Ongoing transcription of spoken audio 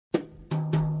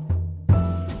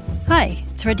Hi,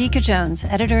 it's Radhika Jones,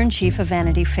 Editor-in-Chief of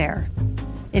Vanity Fair.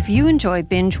 If you enjoy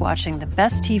binge-watching the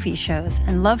best TV shows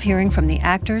and love hearing from the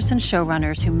actors and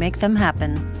showrunners who make them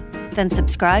happen, then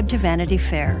subscribe to Vanity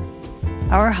Fair.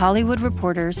 Our Hollywood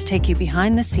reporters take you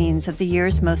behind the scenes of the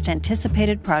year's most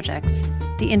anticipated projects,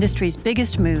 the industry's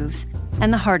biggest moves,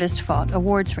 and the hardest-fought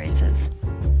awards races.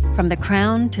 From The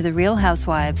Crown to The Real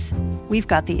Housewives, we've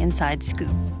got the inside scoop.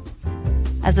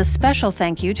 As a special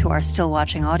thank you to our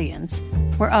still-watching audience,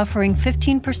 we're offering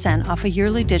 15% off a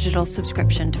yearly digital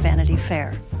subscription to Vanity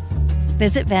Fair.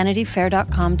 Visit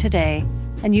vanityfair.com today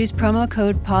and use promo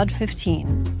code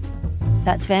POD15.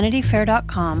 That's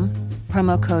vanityfair.com,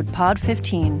 promo code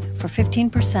POD15 for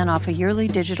 15% off a yearly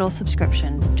digital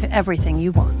subscription to everything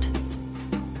you want.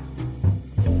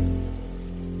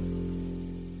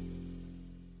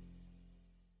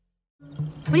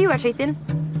 What do you watch, Ethan?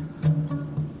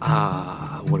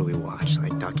 What do we watch?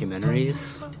 Like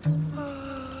documentaries?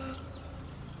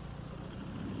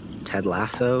 Ted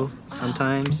Lasso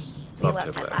sometimes? Love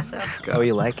Ted Lasso. Oh,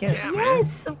 you like it? Yeah,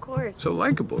 Yes, of course. So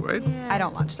likable, right? Yeah. I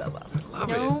don't watch Ted Lasso. Love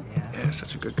No? it. Yeah,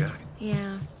 such a good guy.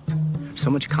 Yeah. So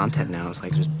much content now. It's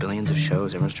like there's billions of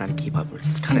shows. Everyone's trying to keep up.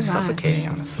 It's kind of too much. suffocating,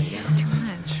 honestly. It's too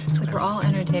much. It's like we're all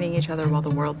entertaining each other while the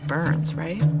world burns,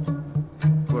 right?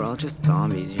 We're all just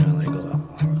zombies, you know, like, ugh.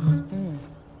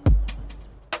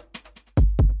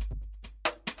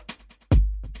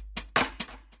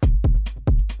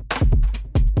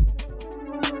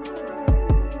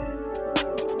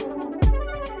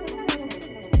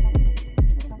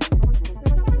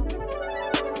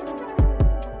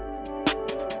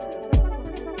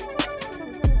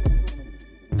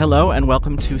 Hello and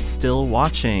welcome to Still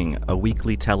Watching, a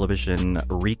weekly television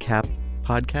recap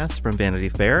podcast from Vanity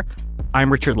Fair.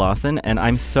 I'm Richard Lawson, and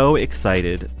I'm so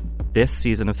excited this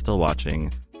season of Still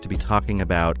Watching to be talking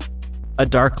about a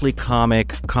darkly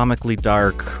comically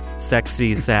dark,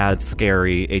 sexy, sad,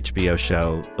 scary HBO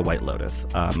show, The White Lotus,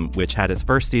 which had its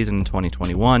first season in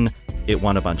 2021. It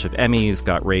won a bunch of Emmys,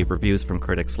 got rave reviews from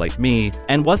critics like me,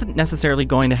 and wasn't necessarily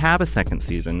going to have a second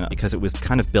season because it was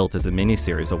kind of built as a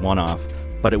miniseries, a one-off.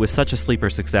 But it was such a sleeper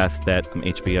success that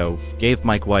HBO gave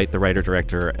Mike White, the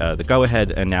writer-director, the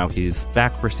go-ahead, and now he's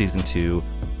back for season 2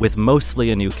 with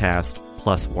mostly a new cast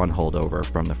plus one holdover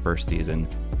from the first season.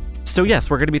 So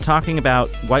yes, we're going to be talking about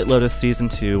White Lotus season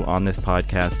 2 on this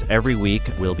podcast. Every week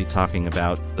we'll be talking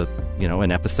about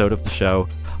an episode of the show.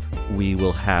 We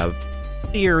will have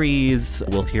theories.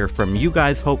 We'll hear from you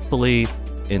guys, hopefully,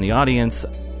 in the audience.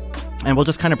 And we'll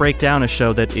just kind of break down a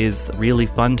show that is really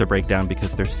fun to break down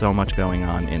because there's so much going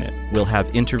on in it. We'll have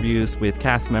interviews with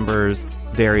cast members,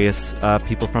 various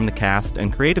people from the cast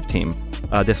and creative team.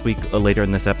 This week, later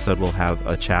in this episode, we'll have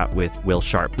a chat with Will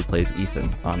Sharp, who plays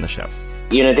Ethan on the show.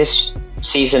 You know, this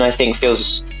season, I think,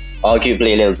 feels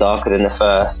arguably a little darker than the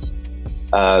first.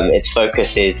 Its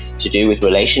focus is to do with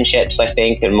relationships, I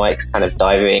think, and Mike's kind of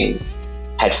diving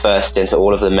headfirst into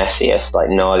all of the messiest, like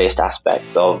gnarliest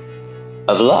aspects of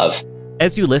love.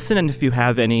 As you listen, and if you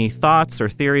have any thoughts or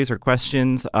theories or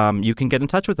questions, you can get in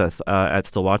touch with us at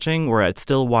Still Watching. We're at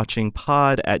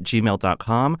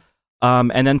stillwatchingpod@gmail.com.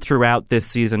 And then throughout this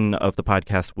season of the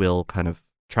podcast, we'll kind of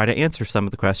try to answer some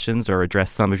of the questions or address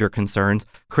some of your concerns,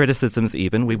 criticisms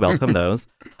even. We welcome those.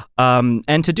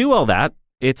 And to do all that,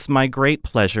 it's my great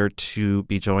pleasure to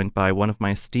be joined by one of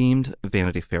my esteemed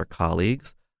Vanity Fair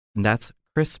colleagues, and that's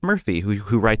Chris Murphy,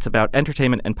 who writes about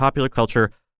entertainment and popular culture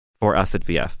for us at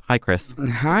VF. Hi, Chris.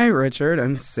 Hi, Richard.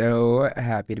 I'm so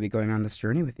happy to be going on this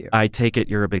journey with you. I take it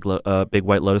you're a big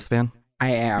White Lotus fan?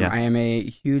 I am. Yeah. I am a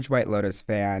huge White Lotus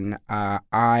fan.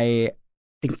 I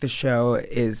think the show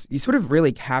you sort of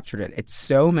really captured it. It's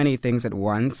so many things at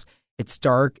once. It's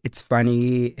dark, it's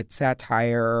funny, it's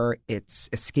satire, it's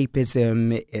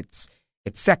escapism, it's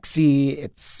sexy,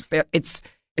 it's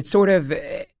sort of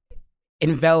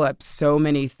envelops so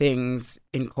many things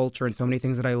in culture and so many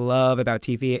things that I love about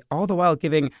TV, all the while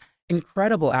giving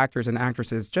incredible actors and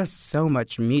actresses just so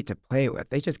much meat to play with.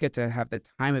 They just get to have the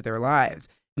time of their lives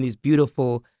in these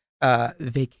beautiful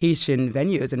vacation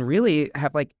venues and really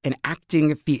have like an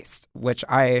acting feast, which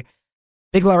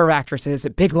big lover of actresses,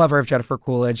 a big lover of Jennifer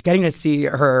Coolidge, getting to see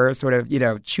her sort of,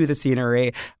 chew the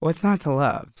scenery. What's not to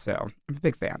love? So I'm a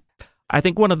big fan. I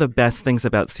think one of the best things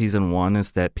about season 1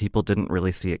 is that people didn't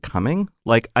really see it coming.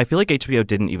 Like, I feel like HBO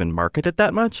didn't even market it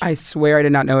that much. I swear I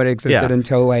did not know it existed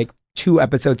until like 2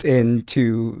 episodes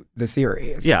into the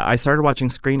series. Yeah, I started watching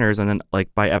screeners, and then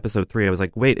like by episode 3, I was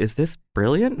like, wait, is this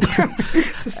brilliant?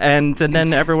 and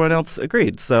then everyone else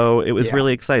agreed. So it was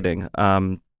really exciting.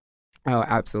 Oh,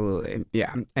 absolutely.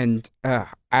 Yeah. And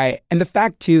the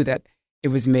fact too that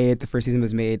the first season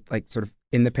was made like sort of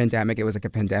in the pandemic. It was like a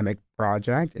pandemic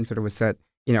project and sort of was set,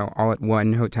 all at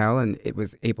one hotel, and it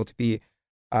was able to be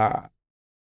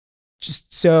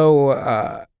just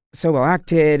so well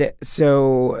acted,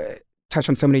 so touched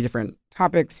on so many different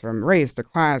topics, from race to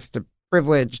class to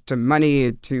privilege to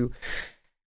money to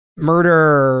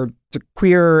murder to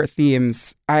queer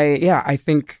themes. I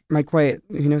think Mike White,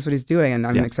 he knows what he's doing, and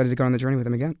I'm excited to go on the journey with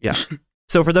him again. Yeah.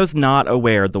 So for those not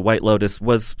aware, The White Lotus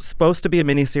was supposed to be a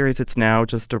miniseries. It's now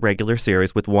just a regular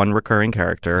series with one recurring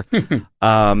character.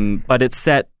 But it's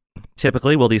set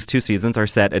typically, these 2 seasons are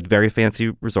set at very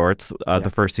fancy resorts. The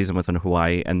first season was in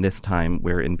Hawaii, and this time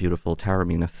we're in beautiful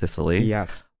Taormina, Sicily.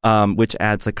 Yes. Which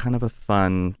adds a kind of a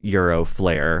fun Euro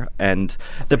flair. And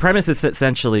the premise is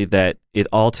essentially that it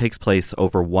all takes place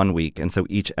over 1 week. And so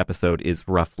each episode is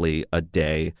roughly a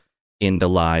day in the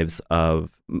lives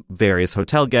of various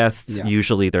hotel guests. Yeah.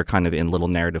 Usually they're kind of in little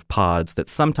narrative pods that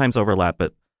sometimes overlap,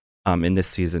 but in this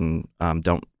season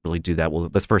don't really do that. Well,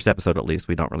 this first episode, at least,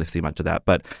 we don't really see much of that.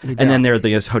 But and then there are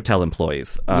the hotel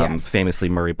employees, famously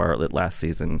Murray Bartlett last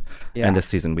season. Yeah. And this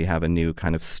season we have a new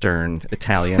kind of stern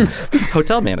Italian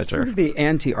hotel manager. Sort of the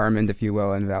anti-Armand, if you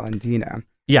will, in Valentina.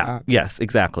 Yeah, yes,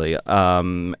 exactly.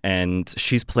 And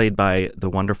she's played by the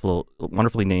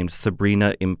wonderfully named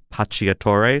Sabrina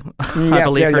Impacciatore, I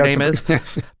believe her name is.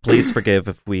 Yes. Please forgive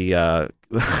if we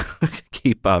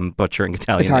keep butchering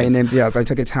Italian names. Yes, I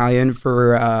took Italian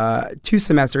for 2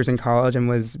 semesters in college and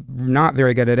was not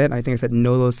very good at it. I think I said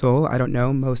 "non lo so." I don't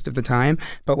know most of the time,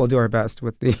 but we'll do our best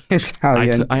with the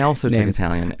Italian. I also took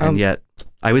Italian, and yet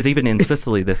I was even in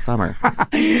Sicily this summer.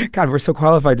 God, we're so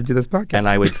qualified to do this podcast. And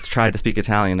I would try to speak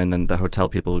Italian, and then the hotel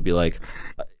people would be like,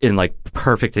 in like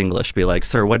perfect English, be like,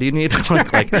 "Sir, what do you need?"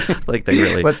 like they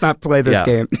really. Let's not play this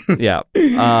game. Yeah.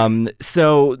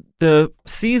 So the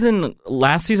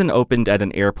last season opened at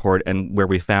an airport, and where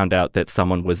we found out that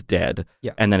someone was dead,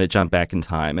 and then it jumped back in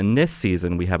time. And this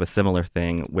season we have a similar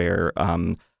thing where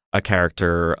a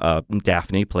character,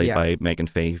 Daphne, played by Megan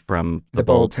Fahy from The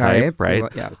Bold Type, right?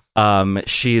 Yes.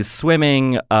 She's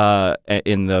swimming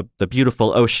in the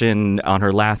beautiful ocean on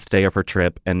her last day of her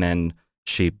trip, and then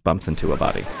she bumps into a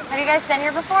body. Have you guys been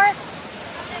here before?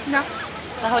 No.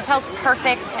 The hotel's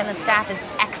perfect, and the staff is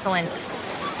excellent.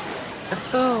 The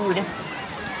food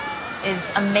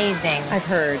is amazing. I've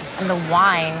heard. And the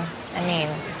wine,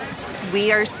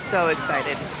 We are so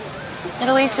excited.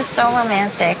 Italy's just so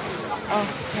romantic.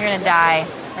 Oh, you're gonna die.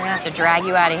 They're gonna have to drag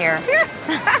you out of here.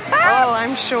 Oh,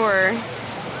 I'm sure.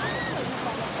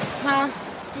 Well,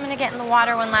 I'm gonna get in the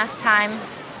water one last time.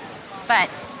 But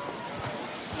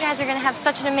you guys are gonna have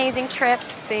such an amazing trip.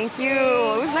 Thank you.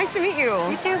 It was nice to meet you.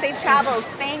 You too. Safe travels.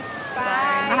 Thanks.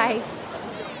 Bye.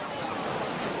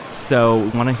 So we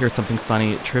want to hear something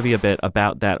funny, trivia bit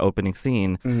about that opening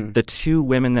scene. Mm-hmm. The 2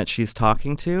 women that she's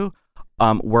talking to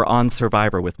were on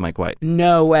Survivor with Mike White.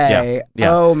 No way.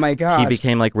 Yeah. Oh my gosh. He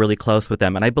became like really close with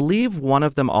them. And I believe one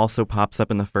of them also pops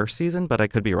up in the first season, but I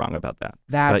could be wrong about that.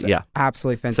 That's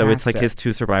absolutely fantastic. So it's like his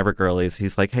 2 Survivor girlies.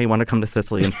 He's like, hey, want to come to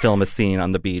Sicily and film a scene on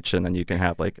the beach, and then you can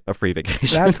have like a free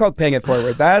vacation. That's called paying it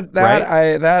forward. That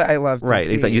I love to right.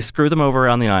 see. Exactly. You screw them over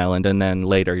on the island, and then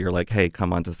later you're like, hey,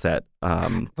 come on to set.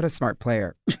 What a smart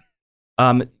player.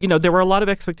 There were a lot of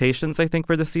expectations, I think,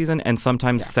 for this season, and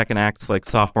sometimes second acts, like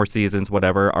sophomore seasons,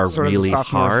 whatever, are sort really of the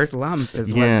sophomore hard. Slump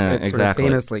is what it's sort of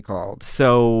famously called.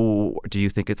 So, do you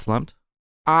think it slumped?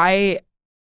 I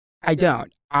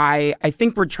don't. I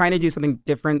think we're trying to do something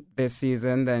different this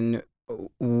season than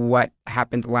what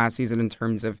happened last season in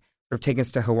terms of sort of taking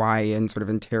us to Hawaii and sort of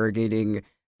interrogating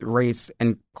race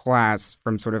and class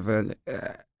from sort of an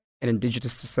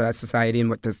indigenous society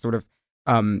and what does sort of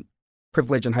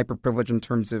privilege and hyper-privilege in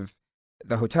terms of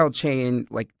the hotel chain,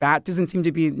 like that doesn't seem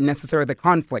to be necessarily the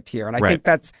conflict here. And I think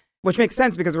that's, which makes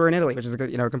sense because we're in Italy, which is it's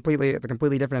a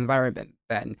completely different environment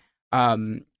than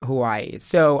Hawaii.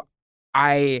 So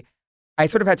I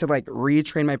sort of had to like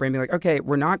retrain my brain, be like, okay,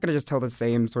 we're not going to just tell the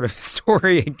same sort of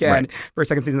story again for a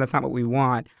second season. That's not what we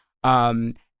want.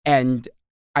 And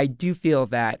I do feel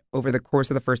that over the course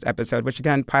of the first episode, which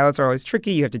again, pilots are always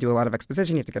tricky. You have to do a lot of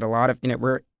exposition. You have to get a lot of,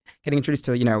 we're getting introduced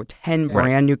to, 10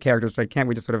 brand new characters. So can't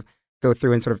we just sort of go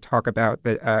through and sort of talk about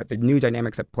the new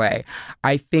dynamics at play?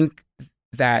 I think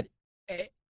that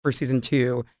for season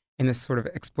 2, in this sort of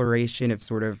exploration of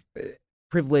sort of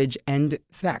privilege and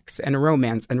sex and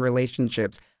romance and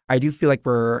relationships, I do feel like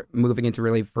we're moving into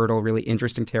really fertile, really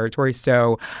interesting territory.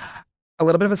 So a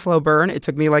little bit of a slow burn. It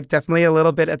took me definitely a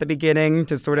little bit at the beginning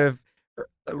to sort of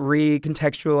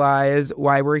recontextualize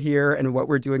why we're here and what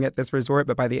we're doing at this resort.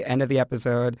 But by the end of the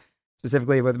episode,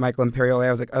 specifically with Michael Imperioli,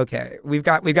 I was like, okay, we've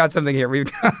got something here.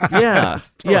 We've got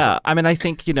Yeah. I mean, I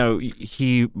think,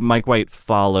 Mike White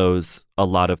follows a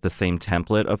lot of the same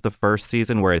template of the first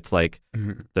season, where it's like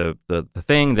the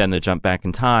thing, then the jump back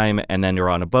in time, and then you're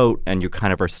on a boat and you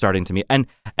kind of are starting to meet. And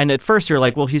at first you're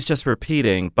like, well, he's just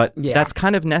repeating, but that's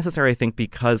kind of necessary, I think,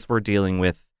 because we're dealing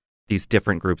with these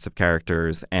different groups of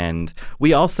characters. And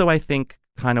we also, I think,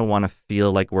 kind of want to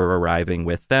feel like we're arriving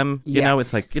with them. You know,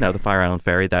 it's like, the Fire Island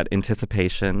Ferry, that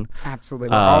anticipation. Absolutely.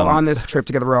 We're all on this trip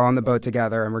together. We're all on the boat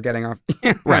together and we're getting off.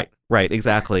 Right,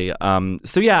 exactly.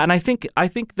 So yeah, and I think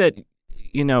that,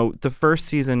 the first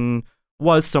season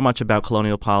was so much about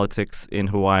colonial politics in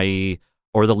Hawaii,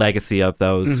 or the legacy of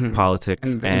those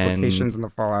politics. And the implications and the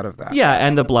fallout of that. Yeah,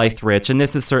 and the Blythe Rich. And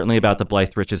this is certainly about the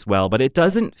Blythe Rich as well. But it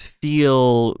doesn't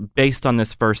feel, based on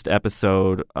this first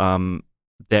episode,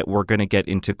 that we're going to get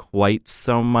into quite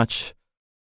so much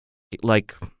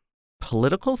like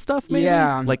political stuff, maybe?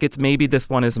 Yeah. Like maybe this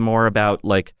one is more about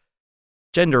like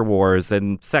gender wars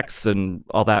and sex and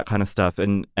all that kind of stuff,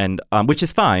 and which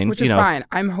is fine. Which is fine.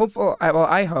 I'm hopeful.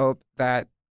 I hope that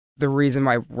the reason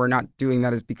why we're not doing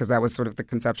that is because that was sort of the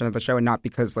conception of the show, and not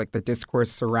because like the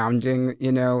discourse surrounding,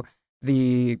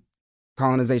 the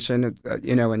colonization,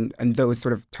 and those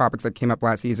sort of topics that came up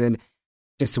last season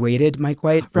dissuaded Mike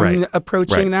White from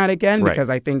approaching that again, because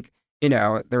I think,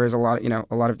 there is a lot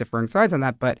of differing sides on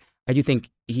that, but I do think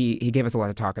he gave us a lot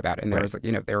to talk about, and there was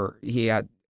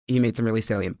he made some really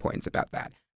salient points about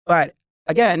that. But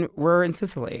again, we're in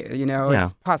Sicily,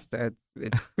 it's pasta,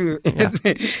 it's food,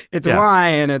 it's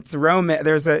wine, it's Rome.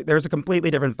 There's a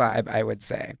completely different vibe, I would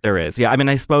say. There is. Yeah. I mean,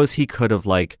 I suppose he could have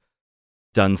like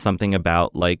done something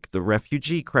about like the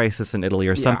refugee crisis in Italy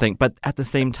or something, but at the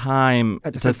same time,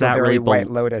 does that really White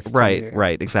Lotus?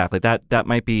 Right, exactly. That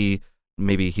might be,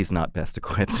 maybe he's not best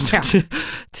equipped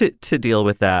to deal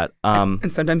with that.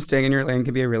 And sometimes staying in your lane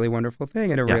can be a really wonderful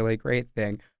thing and a really great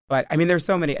thing. But I mean, there's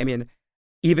so many. I mean,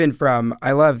 even from,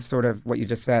 I love sort of what you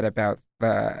just said about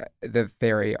the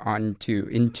ferry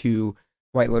into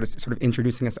White Lotus, sort of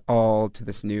introducing us all to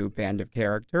this new band of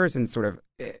characters, and sort of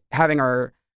having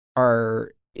our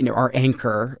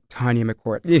anchor, Tanya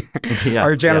McCourt,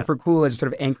 our Jennifer Coolidge,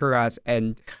 sort of anchor us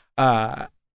and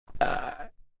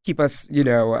keep us,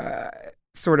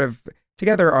 sort of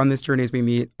together on this journey as we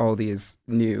meet all these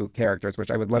new characters, which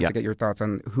I would love to get your thoughts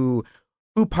on who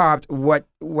popped. What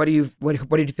did you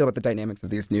feel about the dynamics of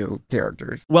these new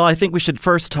characters? Well, I think we should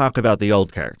first talk about the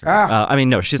old character. I mean,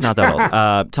 no, she's not that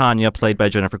old. Tanya, played by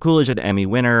Jennifer Coolidge, an Emmy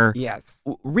winner. Yes.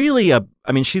 Really,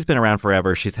 she's been around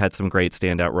forever. She's had some great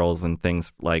standout roles in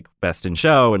things like Best in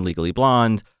Show and Legally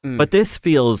Blonde. But this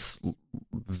feels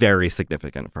very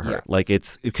significant for her. Yes. Like,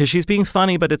 it's because she's being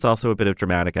funny, but it's also a bit of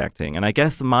dramatic acting. And I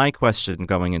guess my question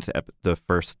going into the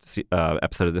first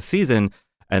episode of the season,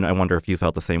 and I wonder if you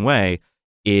felt the same way,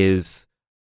 is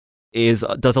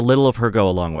does a little of her go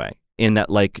a long way? In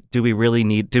that, like, do we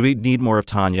need more of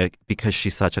Tanya because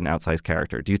she's such an outsized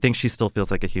character? Do you think she still feels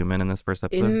like a human in this first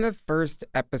episode? In the first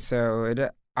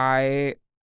episode, I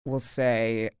will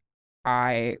say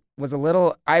I was a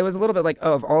little bit like,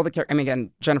 oh, of all the characters, I mean,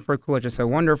 again, Jennifer Coolidge is so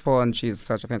wonderful and she's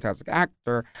such a fantastic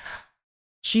actor.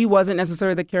 She wasn't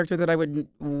necessarily the character that I would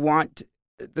want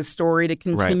the story to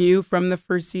continue from the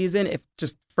first season, if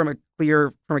just from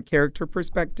a character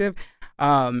perspective.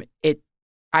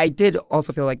 I did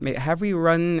also feel like, have we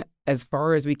run as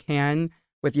far as we can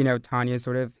with, Tanya's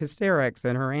sort of hysterics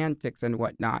and her antics and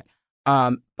whatnot.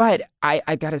 But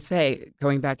I gotta say,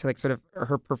 going back to like sort of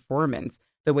her performance,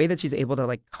 the way that she's able to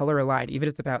like color a line, even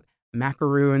if it's about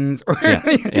macaroons or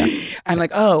I'm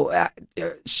like,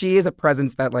 she is a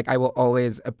presence that like I will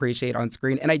always appreciate on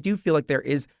screen. And I do feel like there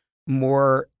is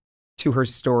more to her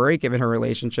story, given her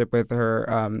relationship with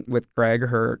her with Greg,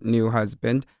 her new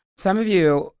husband. Some of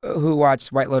you who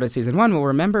watched White Lotus season 1 will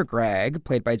remember Greg,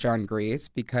 played by John Grease,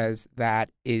 because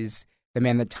that is the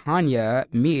man that Tanya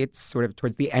meets sort of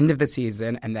towards the end of the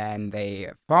season, and then they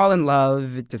fall in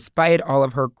love despite all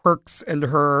of her quirks and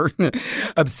her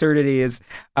absurdities.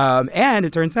 And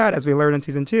it turns out, as we learn in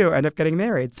season 2, end up getting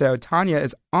married. So Tanya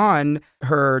is on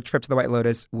her trip to the White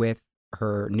Lotus with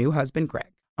her new husband,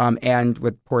 Greg, and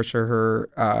with Portia,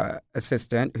 her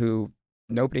assistant, who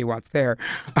nobody wants there.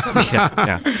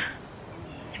 I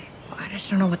just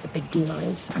don't know what the big deal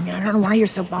is. I mean, I don't know why you're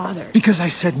so bothered. Because I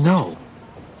said no.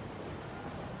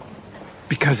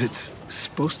 Because it's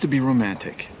supposed to be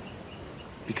romantic.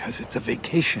 Because it's a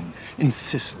vacation in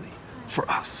Sicily for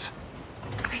us.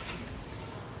 I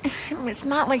mean, it's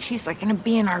not like she's like gonna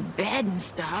be in our bed and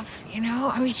stuff, you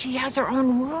know? I mean, she has her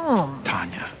own room.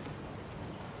 Tanya,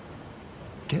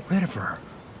 get rid of her.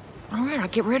 All right, I'll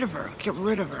get rid of her.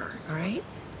 All right?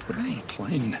 put her on a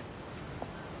plane.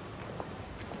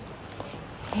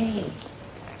 Hey.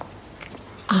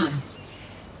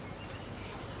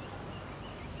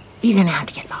 You're gonna have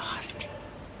to get lost.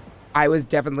 I was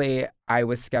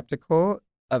skeptical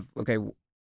of, okay,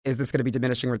 is this going to be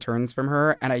diminishing returns from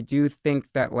her? And I do think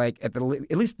that, like, at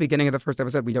least the beginning of the first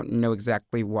episode, we don't know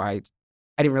exactly why.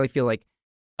 I didn't really feel like,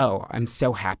 oh, I'm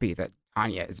so happy that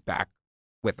Tanya is back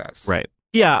with us. Right.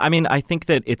 Yeah, I mean, I think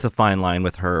that it's a fine line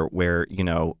with her where, you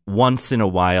know, once in a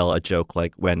while a joke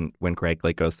like when Greg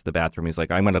like goes to the bathroom, he's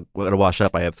like, I'm gonna wash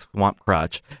up, I have swamp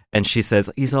crotch. And she says,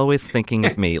 he's always thinking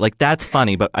of me. Like, that's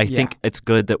funny, but I think it's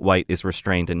good that White is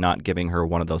restrained and not giving her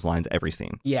one of those lines every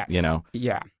scene. Yes. You know?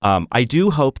 Yeah. I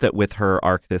do hope that with her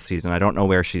arc this season, I don't know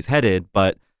where she's headed,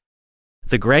 but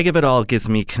the Greg of it all gives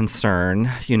me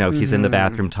concern. You know, he's in the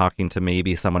bathroom talking to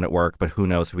maybe someone at work, but who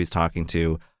knows who he's talking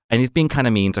to. And he's being kind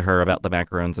of mean to her about the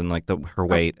macarons and like her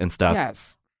weight and stuff.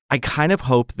 Yes. I kind of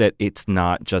hope that it's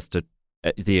not just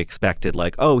the expected,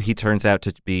 like, oh, he turns out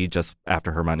to be just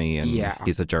after her money and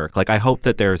he's a jerk. Like, I hope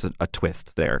that there's a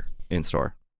twist there in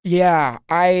store. Yeah.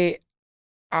 I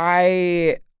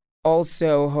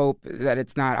also hope that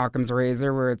it's not Occam's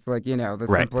razor where it's like, you know, the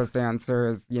simplest answer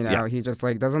is, you know, he just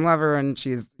like doesn't love her and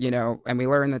she's, you know, and we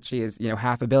learn that she is, you know,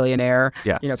 half a billionaire.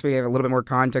 Yeah. You know, so we have a little bit more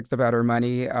context about her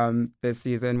money this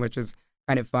season, which is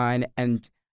kind of fun. And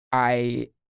I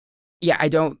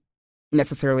don't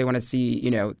necessarily want to see, you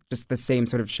know, just the same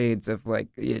sort of shades of like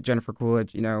Jennifer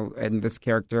Coolidge, you know, and this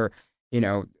character, you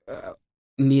know,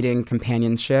 needing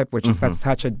companionship, which is that's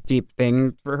such a deep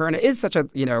thing for her. And it is such a,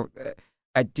 you know,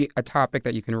 a topic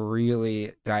that you can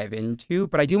really dive into,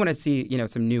 but I do want to see, you know,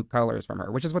 some new colors from her,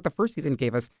 which is what the first season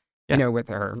gave us, you know, with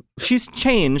her. She's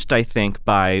changed, I think,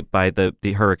 by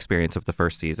her experience of the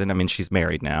first season. I mean, she's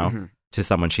married now to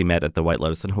someone she met at the White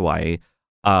Lotus in Hawaii.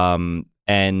 I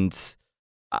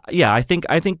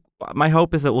think my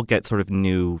hope is that we'll get sort of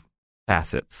new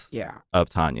facets of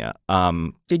Tanya.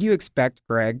 Did you expect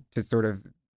Greg to sort of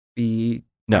be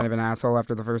kind of an asshole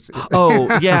after the first season? Oh,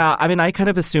 yeah. I mean, I kind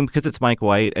of assumed because it's Mike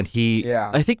White and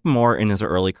I think more in his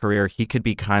early career, he could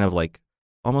be kind of like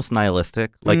almost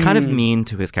nihilistic, like kind of mean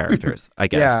to his characters, I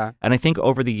guess. Yeah. And I think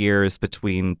over the years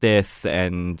between this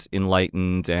and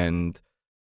Enlightened and,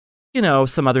 you know,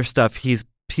 some other stuff, he's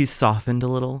softened a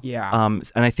little. Yeah. And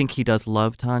I think he does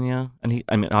love Tanya. And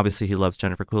obviously he loves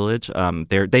Jennifer Coolidge.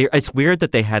 It's weird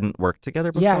that they hadn't worked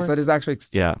together before. Yes, that is actually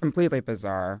completely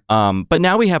bizarre. But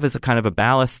now we have as a kind of a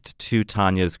ballast to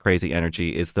Tanya's crazy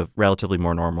energy is the relatively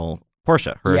more normal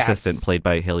Portia, her assistant, played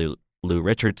by Haley Lou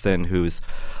Richardson, who's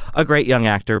a great young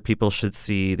actor. People should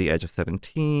see The Edge of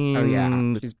 17. Oh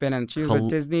yeah, she was a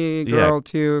Disney girl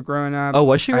too growing up. Oh,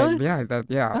 was she really?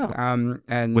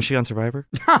 And was she on Survivor?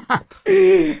 I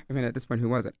mean, at this point, who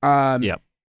wasn't?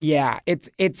 Yeah,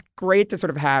 it's great to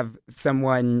sort of have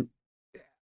someone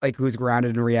like who's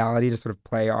grounded in reality to sort of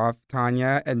play off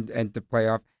Tanya and to play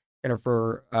off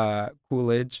Jennifer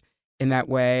Coolidge in that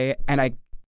way. And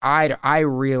I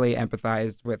really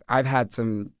empathized with. I've had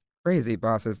some crazy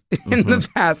bosses in the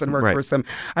past and worked for some.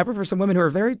 I worked for some women who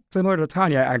are very similar to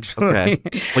Tanya, actually. Okay.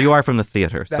 Well, you are from the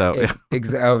theater, so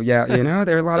oh yeah, you know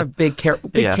there are a lot of big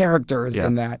characters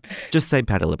in that. Just say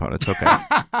Patti LuPone. It's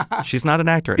okay. She's not an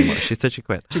actor anymore. She said she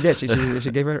quit. She did. She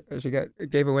gave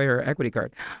away her equity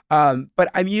card. But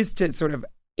I'm used to sort of.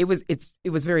 It was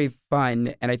very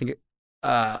fun, and I think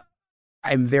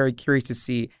I'm very curious to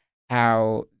see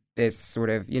how this sort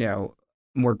of, you know,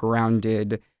 more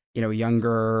grounded, you know,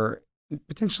 younger,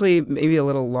 potentially maybe a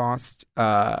little lost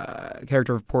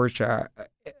character of Portia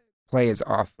plays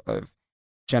off of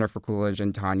Jennifer Coolidge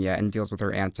and Tanya and deals with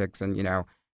her antics. And, you know,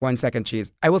 1 second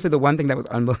I will say the one thing that was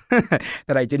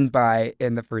that I didn't buy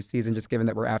in the first season, just given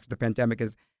that we're after the pandemic,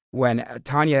 is when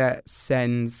Tanya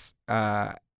sends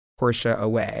Portia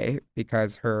away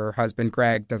because her husband,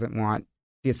 Greg, doesn't want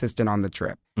the assistant on the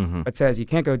trip, but says you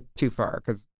can't go too far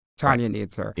because Tanya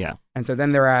needs her. Yeah. And so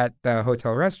then they're at the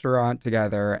hotel restaurant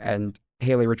together, and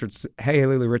Haley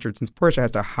Lou Richardson's Portia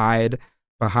has to hide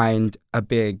behind a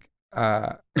big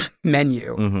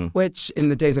menu, which in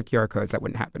the days of QR codes, that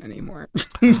wouldn't happen anymore.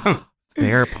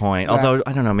 Fair point. Although,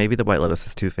 I don't know, maybe the White Lotus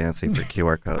is too fancy for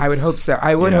QR codes. I would hope so.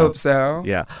 I would hope so.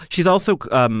 Yeah. She's also,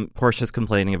 Portia's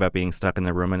complaining about being stuck in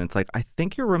the room, and it's like, I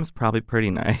think your room's probably pretty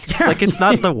nice. Like, it's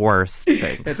not the worst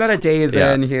thing. It's not a Days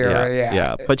Inn here.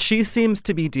 Yeah. But she seems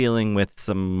to be dealing with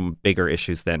some bigger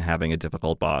issues than having a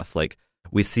difficult boss. Like,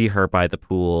 we see her by the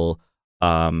pool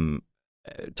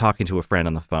talking to a friend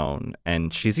on the phone,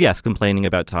 and she's, complaining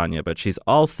about Tanya, but she's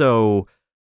also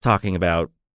talking about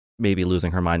maybe losing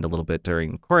her mind a little bit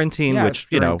during quarantine, which,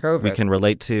 you know, COVID. We can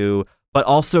relate to. But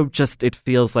also just it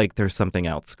feels like there's something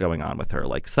else going on with her,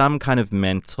 like some kind of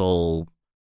mental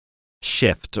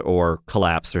shift or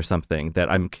collapse or something that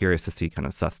I'm curious to see kind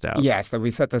of sussed out. Yes, that we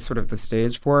set the sort of the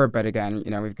stage for, but again,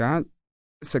 we've got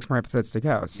 6 more episodes to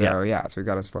go. So so we've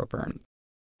got a slow burn.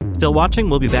 Still watching.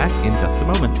 We'll be back in just a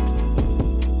moment.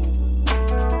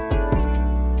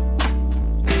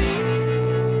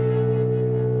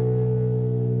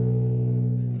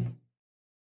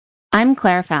 I'm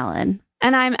Claire Fallon.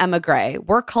 And I'm Emma Gray.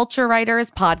 We're culture writers,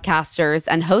 podcasters,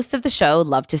 and hosts of the show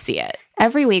Love to See It.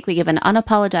 Every week, we give an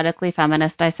unapologetically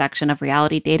feminist dissection of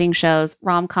reality dating shows,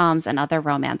 rom-coms, and other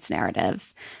romance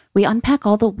narratives. We unpack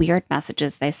all the weird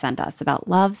messages they send us about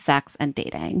love, sex, and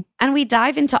dating. And we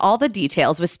dive into all the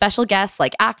details with special guests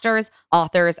like actors,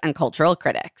 authors, and cultural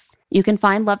critics. You can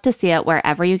find Love to See It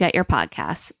wherever you get your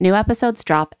podcasts. New episodes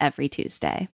drop every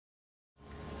Tuesday.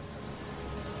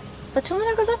 Facciamo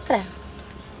una cosa a 3.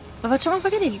 Lo facciamo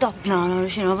pagare il doppio. No,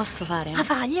 Lucia, non lo posso fare. Ah,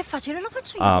 fagli, è facile, lo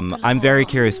faccio io. I'm very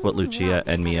curious what Lucia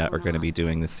and Mia are going to be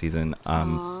doing this season.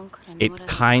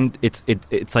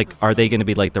 It's like, are they going to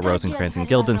be like the Rosencrantz and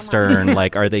Guildenstern?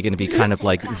 Like, are they going to be kind of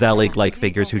like Zelig-like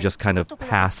figures who just kind of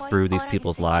pass through these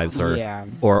people's lives, or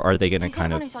are they going to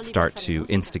kind of start to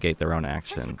instigate their own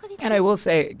action? And I will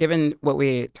say, given what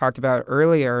we talked about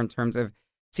earlier in terms of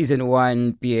season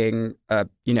 1 being,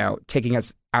 taking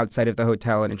us outside of the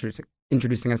hotel and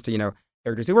introducing us to,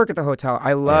 characters who work at the hotel.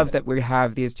 I love that we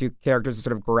have these 2 characters to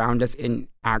sort of ground us in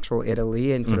actual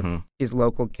Italy and sort of these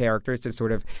local characters to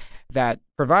sort of that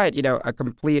provide, a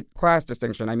complete class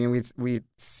distinction. I mean, we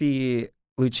see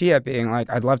Lucia being like,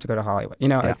 I'd love to go to Hollywood.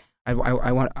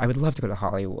 I would love to go to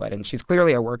Hollywood. And she's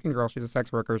clearly a working girl. She's a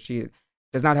sex worker. She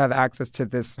does not have access to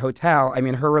this hotel. I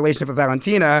mean, her relationship with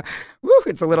Valentina,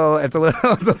 it's a little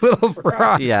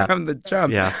fraught from the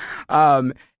jump. Yeah.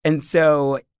 And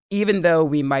so even though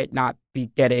we might not be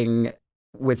getting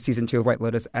with season 2 of White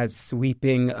Lotus as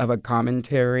sweeping of a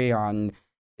commentary on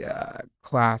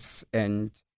class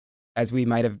and as we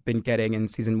might have been getting in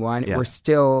season 1, we're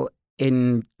still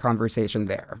in conversation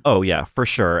there. Oh yeah, for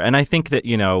sure. And I think that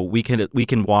we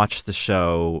can watch the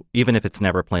show even if it's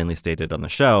never plainly stated on the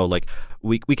show. Like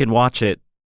we can watch it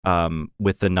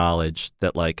with the knowledge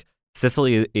that like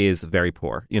Sicily is very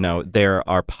poor. There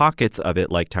are pockets of it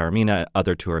like Taormina,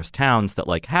 other tourist towns that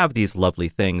like have these lovely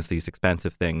things, these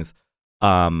expensive things.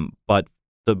 But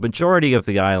the majority of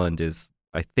the island is,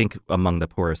 I think, among the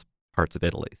poorest parts of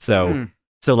Italy. So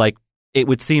like it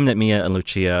would seem that Mia and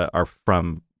Lucia are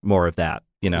from more of that,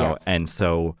 Yes. And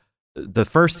so the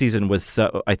first season was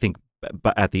so, I think,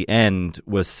 but at the end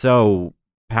was so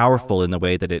powerful in the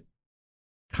way that it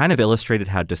kind of illustrated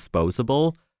how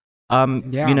disposable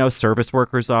service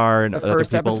workers are and the other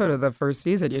first people. episode of the first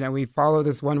season, we follow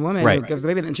this one woman who gives the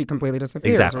baby and then she completely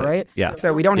disappears, Exactly. right? Yeah.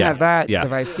 So we don't have that Yeah.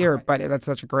 device here, but that's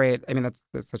such a great, that's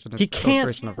such an He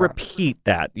illustration can't of that. repeat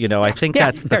that. I think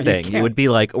that's the thing. It would be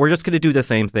like, we're just going to do the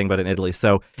same thing, but in Italy.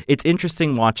 So it's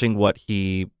interesting watching what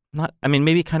he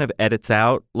maybe kind of edits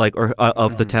out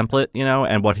of the template,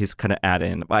 and what he's kind of add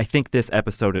in. I think this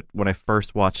episode, when I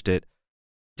first watched it,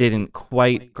 didn't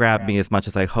quite grab me as much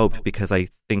as I hoped because I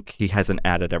think he hasn't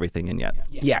added everything in yet.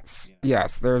 Yes.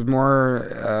 There's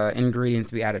more ingredients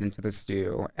to be added into the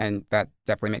stew, and that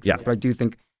definitely makes sense. But I do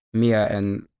think Mia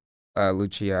and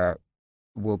Lucia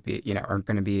will be, are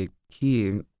going to be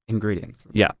key ingredients.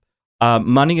 Yeah.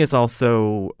 Money is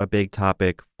also a big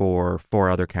topic for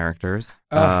 4 other characters.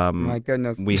 Oh, my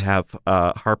goodness. We have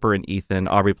Harper and Ethan,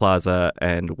 Aubrey Plaza,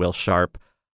 and Will Sharp.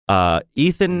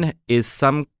 Ethan is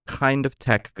some kind of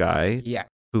tech guy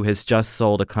who has just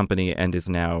sold a company and is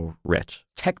now rich.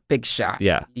 Tech big shot.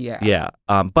 Yeah.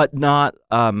 But not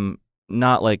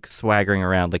like swaggering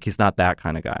around. Like he's not that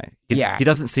kind of guy. He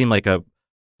doesn't seem like a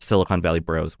Silicon Valley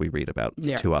bros we read about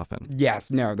too often.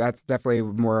 Yes, no, that's definitely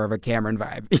more of a Cameron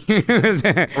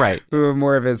vibe. Right.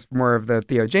 More of the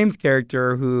Theo James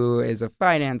character, who is a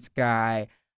finance guy.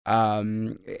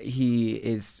 He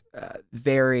is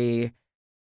very,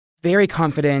 very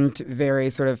confident,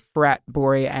 very sort of frat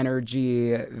boy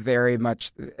energy, very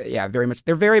much.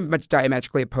 They're very much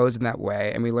diametrically opposed in that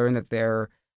way. And we learn that they're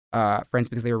friends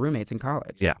because they were roommates in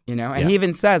college. Yeah. And he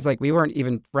even says, like, we weren't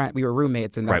even friends, we were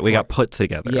roommates. And right, we got put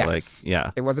together. Yes.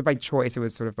 Like, it wasn't by choice, it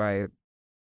was sort of by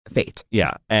fate.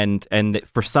 Yeah. And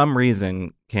for some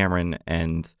reason, Cameron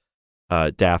and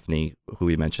Daphne, who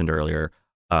we mentioned earlier,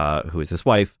 who is his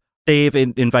wife, they've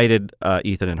invited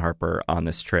Ethan and Harper on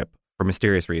this trip for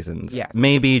mysterious reasons. Yes.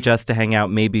 Maybe just to hang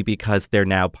out, maybe because they're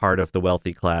now part of the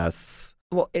wealthy class.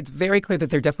 Well, it's very clear that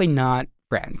they're definitely not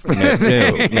friends.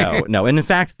 No. And in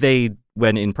fact, they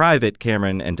when in private,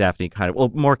 Cameron and Daphne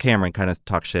more Cameron kind of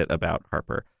talk shit about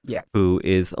Harper. Yes. Who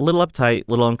is a little uptight,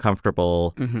 a little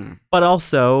uncomfortable, but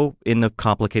also in the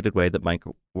complicated way that Mike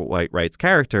White writes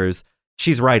characters,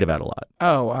 she's right about a lot.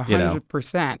 Oh,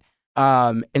 100%.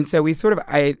 And so we sort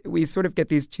of get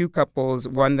these two couples,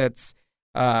 one that's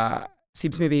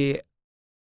seems to be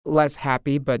less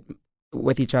happy but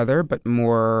with each other, but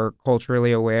more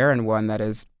culturally aware, and one that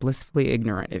is blissfully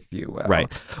ignorant, if you will.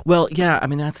 Right. Well, yeah, I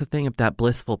mean, that's the thing. That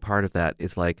blissful part of that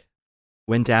is like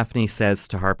when Daphne says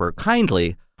to Harper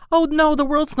kindly, "Oh no, the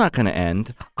world's not going to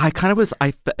end." I was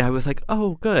like,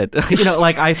 "Oh, good."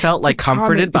 Like I felt like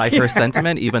comforted by her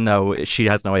sentiment, even though she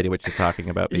has no idea what she's talking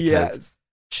about because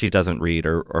she doesn't read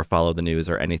or follow the news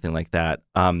or anything like that.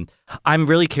 I'm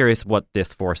really curious what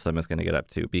this foursome is going to get up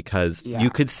to because you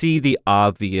could see the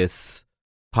obvious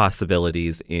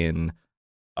possibilities in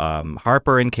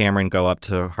Harper and Cameron go up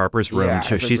to Harper's room.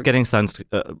 She's getting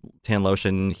suntan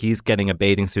lotion. He's getting a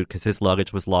bathing suit because his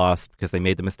luggage was lost because they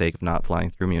made the mistake of not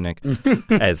flying through Munich,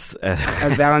 as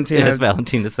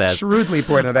Valentina says. Shrewdly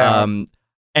pointed out.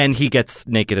 And he gets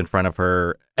naked in front of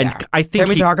her. And I think Can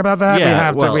we talk about that?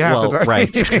 Yeah, we have to talk.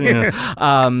 Right.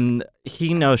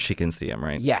 He knows she can see him,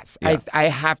 right? Yes. Yeah. I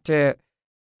have to.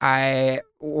 I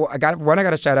got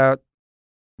to shout out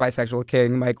bisexual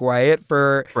king Mike White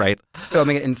for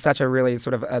filming it in such a really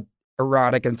sort of a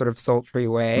erotic and sort of sultry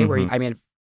way. Where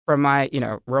from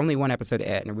we're only one episode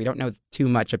in, and we don't know too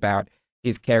much about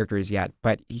these characters yet,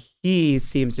 but he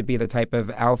seems to be the type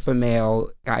of alpha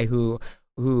male guy who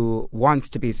wants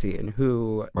to be seen,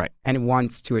 and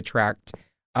wants to attract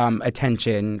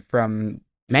attention from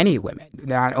many women,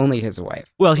 not only his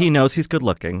wife. Well, he knows he's good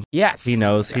looking. Yes. He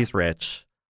knows he's rich.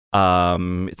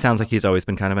 It sounds like he's always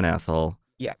been kind of an asshole.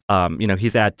 Yes.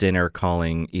 He's at dinner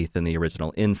calling Ethan the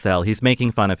original incel. He's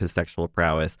making fun of his sexual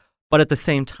prowess. But at the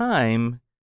same time,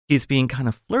 he's being kind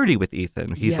of flirty with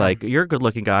Ethan. He's like, "You're a good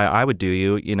looking guy. I would do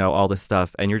you, all this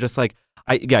stuff." And you're just like,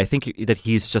 I think that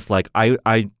he's just like,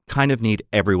 I kind of need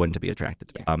everyone to be attracted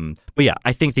to me. But yeah,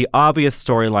 I think the obvious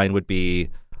storyline would be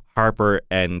Harper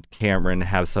and Cameron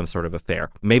have some sort of affair.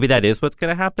 Maybe that is what's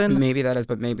going to happen. Maybe that is,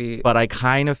 but maybe. But I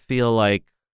kind of feel like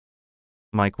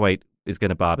Mike White is going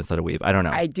to bob instead of weave. I don't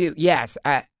know. I do. Yes.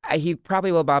 He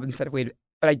probably will bob instead of weave.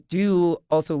 But I do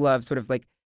also love sort of like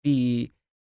the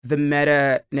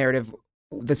meta narrative,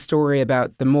 the story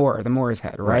about the Moor's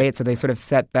Head, right? So they sort of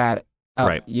set that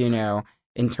up,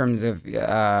 in terms of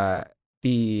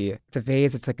it's a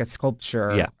vase. It's like a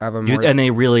sculpture of a Moor's and they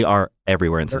really are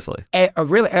everywhere in Sicily.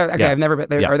 Really? Okay, I've never been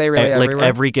there. Are they really everywhere? Like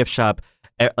every gift shop,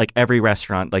 like every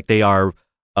restaurant, like they are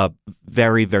a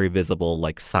very, very visible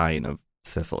like sign of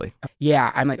Sicily.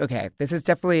 Yeah, I'm like, okay, this is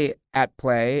definitely at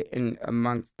play in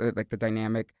amongst the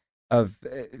dynamic of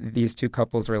these two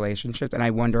couples' relationships, and I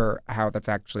wonder how that's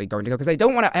actually going to go. Because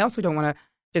I also don't want to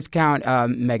discount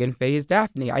Megan Faye's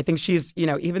Daphne. I think she's,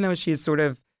 even though she's sort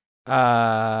of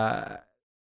blithe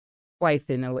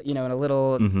and a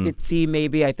little ditzy,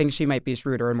 maybe I think she might be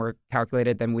shrewder and more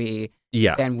calculated than we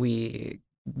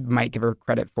might give her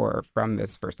credit for from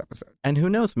this first episode. And who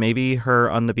knows? Maybe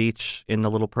her on the beach in the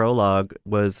little prologue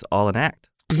was all an act.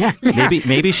 Yeah.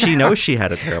 Maybe she knows she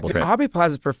had a terrible trip. Aubrey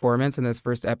Plaza's performance in this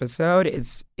first episode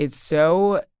is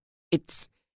so it's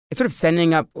sort of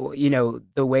sending up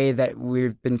the way that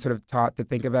we've been sort of taught to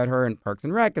think about her in Parks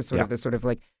and Rec as sort of this sort of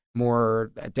like more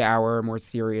dour, more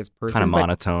serious person, kind of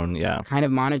monotone, kind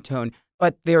of monotone.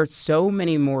 But there are so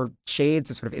many more shades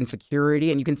of sort of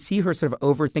insecurity, and you can see her sort of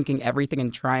overthinking everything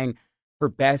and trying her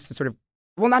best to sort of,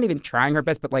 well, not even trying her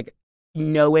best, but like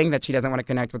knowing that she doesn't want to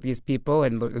connect with these people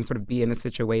and sort of be in the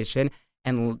situation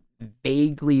and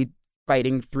vaguely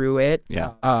fighting through it.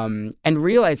 Yeah. And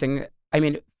realizing,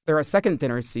 there are a second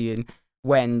dinner scene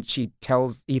when she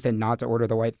tells Ethan not to order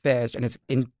the white fish and is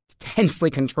intensely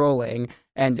controlling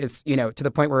and is, to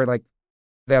the point where like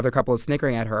the other couple is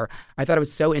snickering at her. I thought it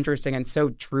was so interesting and so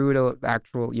true to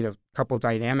actual, couple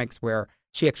dynamics where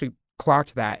she actually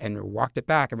clocked that and walked it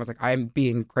back and was like, I'm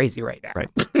being crazy right now.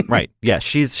 Right. Yeah.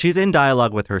 She's in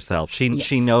dialogue with herself.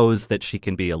 She knows that she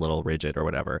can be a little rigid or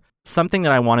whatever. Something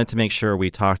that I wanted to make sure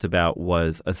we talked about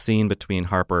was a scene between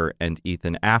Harper and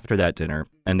Ethan after that dinner,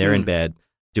 and they're in bed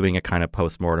doing a kind of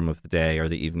postmortem of the day or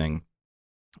the evening.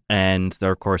 And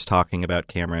they're, of course, talking about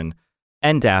Cameron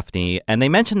and Daphne, and they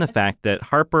mention the fact that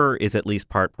Harper is at least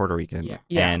part Puerto Rican,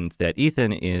 and that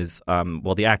Ethan is,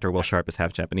 the actor Will Sharp is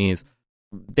half Japanese.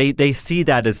 They see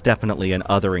that as definitely an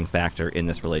othering factor in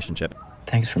this relationship.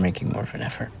 Thanks for making more of an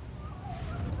effort.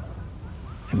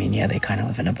 They kind of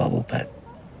live in a bubble, but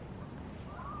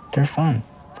they're fun,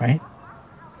 right?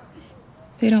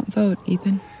 They don't vote,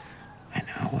 Ethan. I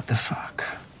know, what the fuck?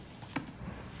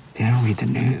 They don't read the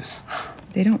news.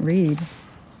 They don't read.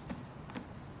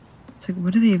 It's like,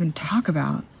 what do they even talk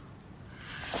about?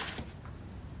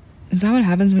 Is that what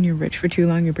happens when you're rich for too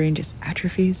long? Your brain just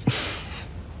atrophies?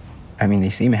 I mean, they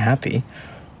seem happy.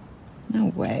 No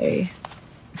way.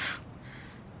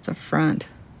 It's a front.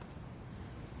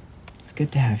 It's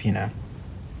good to have,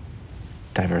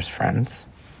 diverse friends,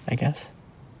 I guess.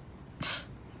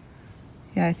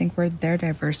 Yeah, I think we're their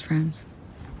diverse friends.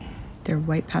 They're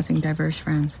white passing diverse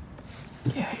friends.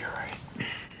 Yeah, you're right.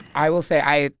 I will say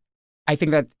I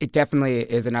think that it definitely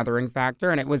is an othering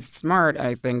factor, and it was smart,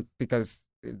 I think, because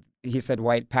he said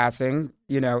white passing.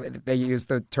 They used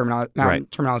the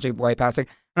terminology of white passing,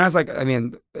 and I was like, I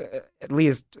mean, at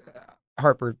least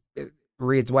Harper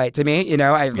reads white to me.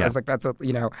 I was like, that's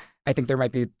I think there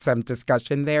might be some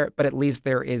discussion there, but at least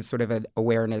there is sort of an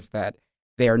awareness that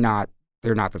they're not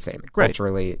the same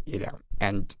culturally,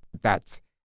 and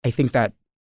I think that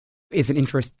is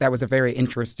that was a very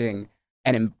interesting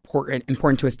and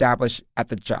important to establish at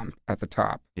the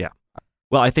top. Yeah.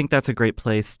 Well, I think that's a great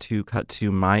place to cut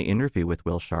to my interview with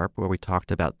Will Sharp, where we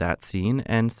talked about that scene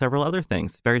and several other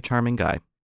things. Very charming guy.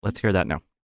 Let's hear that now.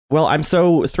 Well, I'm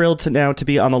so thrilled to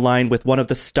be on the line with one of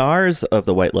the stars of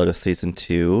The White Lotus Season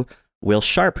 2, Will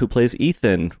Sharp, who plays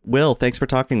Ethan. Will, thanks for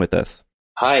talking with us.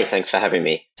 Hi, thanks for having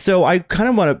me. So I kind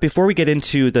of want to, before we get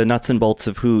into the nuts and bolts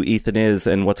of who Ethan is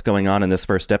and what's going on in this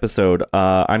first episode,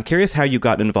 I'm curious how you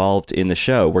got involved in the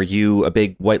show. Were you a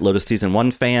big White Lotus Season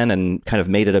 1 fan and kind of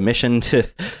made it a mission to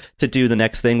do the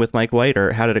next thing with Mike White,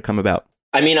 or how did it come about?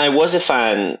 I mean, I was a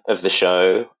fan of the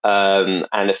show and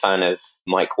a fan of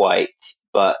Mike White,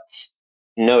 but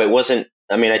no, it wasn't.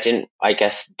 I mean, I didn't, I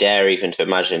guess, dare even to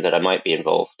imagine that I might be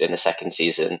involved in the second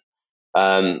season.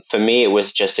 For me, it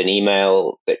was just an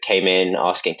email that came in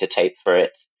asking to tape for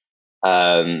it,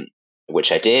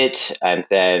 which I did. And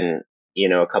then,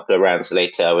 a couple of rounds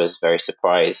later, I was very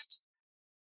surprised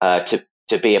to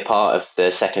be a part of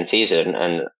the second season.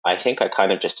 And I think I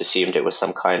kind of just assumed it was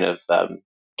some kind of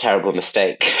terrible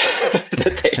mistake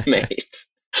that they'd made.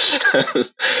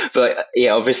 But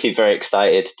yeah, obviously very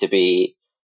excited to be,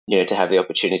 to have the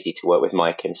opportunity to work with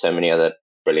Mike and so many other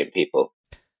brilliant people.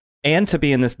 And to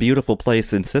be in this beautiful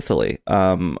place in Sicily.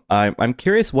 I'm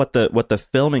curious what the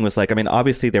filming was like. I mean,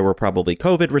 obviously there were probably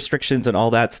COVID restrictions and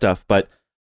all that stuff, but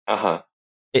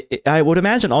I would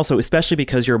imagine also, especially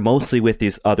because you're mostly with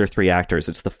these other three actors,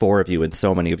 it's the four of you in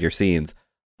so many of your scenes.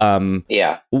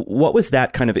 What was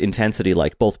that kind of intensity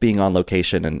like, both being on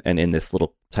location and in this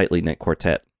little tightly knit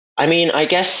quartet? I mean, I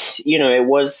guess, it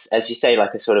was, as you say,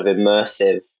 like a sort of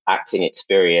immersive acting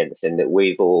experience in that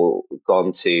we've all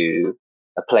gone to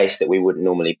a place that we wouldn't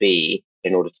normally be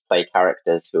in order to play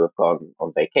characters who have gone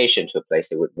on vacation to a place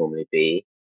they wouldn't normally be.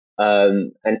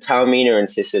 And Taormina in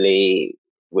Sicily,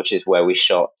 which is where we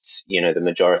shot, the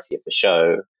majority of the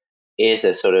show, is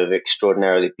a sort of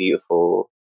extraordinarily beautiful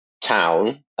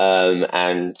town.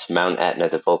 And Mount Etna,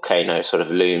 the volcano, sort of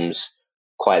looms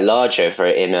quite large over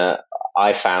it in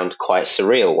I found, quite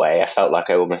surreal way. I felt like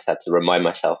I almost had to remind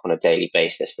myself on a daily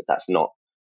basis that that's not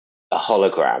a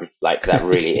hologram, like that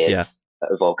really is.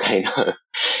 A volcano.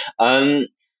 But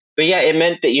yeah, it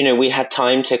meant that, we had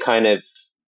time to kind of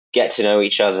get to know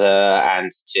each other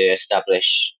and to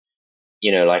establish,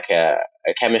 like a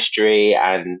chemistry.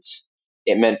 And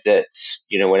it meant that,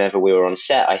 whenever we were on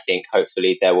set, I think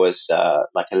hopefully there was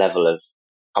like a level of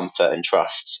comfort and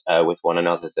trust with one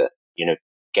another that,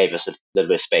 gave us a little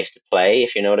bit of space to play,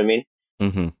 if you know what I mean.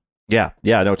 Mm-hmm. Yeah,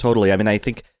 no, totally. I mean, I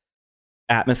think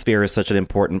atmosphere is such an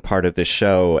important part of this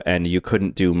show, and you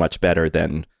couldn't do much better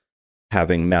than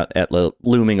having Mount Etna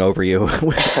looming over you.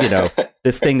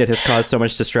 This thing that has caused so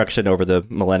much destruction over the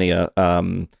millennia.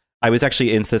 I was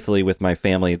actually in Sicily with my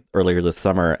family earlier this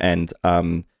summer, and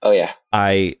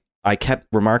I kept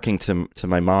remarking to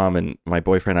my mom and my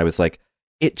boyfriend, I was like,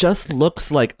 it just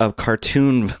looks like a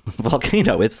cartoon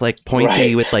volcano. It's like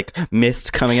pointy with like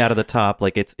mist coming out of the top.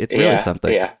 Like it's really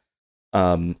something. Yeah.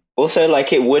 Also,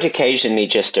 like, it would occasionally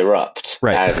just erupt,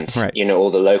 and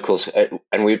all the locals,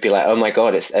 and we'd be like, "Oh my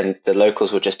god!" And the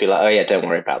locals would just be like, "Oh yeah, don't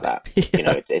worry about that."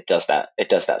 It does that. It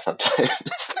does that sometimes.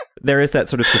 There is that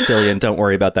sort of Sicilian "don't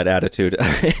worry about that" attitude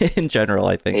in general,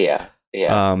 I think. Yeah.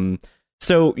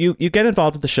 So you get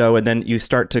involved with the show, and then you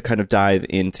start to kind of dive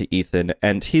into Ethan,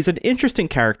 and he's an interesting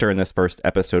character in this first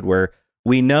episode, where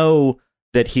we know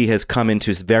that he has come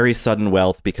into very sudden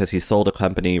wealth because he sold a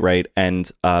company, right? And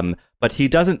but he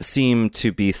doesn't seem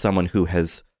to be someone who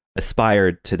has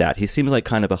aspired to that. He seems like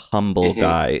kind of a humble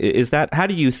guy. Is that, how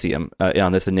do you see him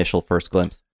on this initial first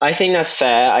glimpse? I think that's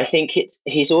fair. I think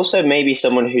he's also maybe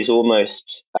someone who's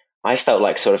almost, I felt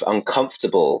like, sort of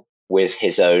uncomfortable with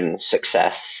his own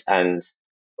success and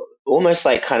almost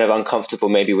like kind of uncomfortable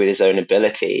maybe with his own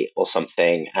ability or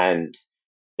something. And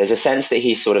there's a sense that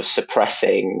he's sort of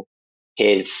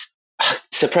his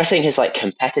suppressing his like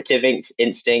competitive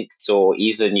instincts, or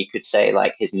even you could say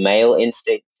like his male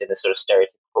instincts in a sort of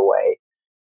stereotypical way.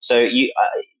 So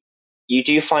you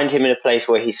do find him in a place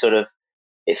where he's sort of,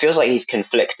 it feels like he's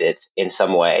conflicted in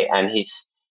some way, and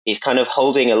he's kind of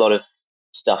holding a lot of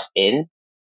stuff in.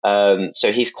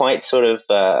 So he's quite sort of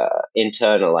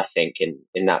internal, I think,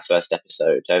 in that first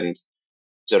episode, and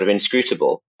sort of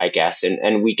inscrutable, I guess.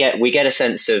 And we get a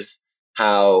sense of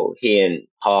how he and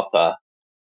Harper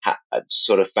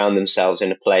sort of found themselves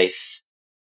in a place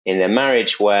in their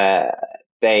marriage where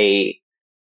they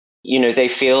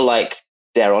feel like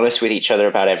they're honest with each other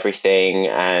about everything,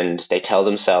 and they tell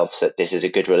themselves that this is a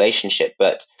good relationship.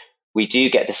 But we do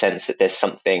get the sense that there's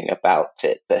something about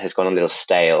it that has gone a little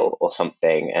stale or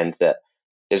something, and that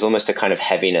there's almost a kind of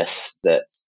heaviness that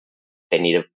they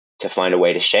need to find a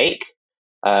way to shake.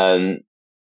 And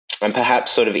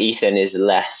perhaps sort of Ethan is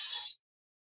less,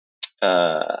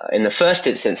 in the first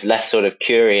instance, less sort of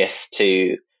curious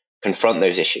to confront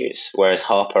those issues, whereas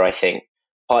Harper, I think,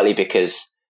 partly because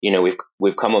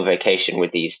we've come on vacation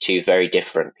with these two very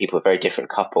different people, a very different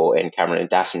couple in Cameron and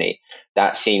Daphne.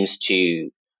 That seems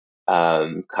to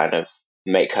kind of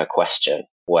make her question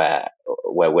where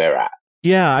we're at.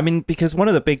 Yeah, I mean, because one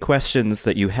of the big questions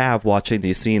that you have watching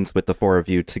these scenes with the four of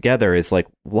you together is like,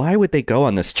 why would they go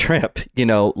on this trip?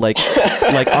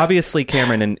 Like obviously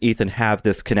Cameron and Ethan have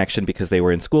this connection because they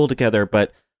were in school together,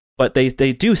 but they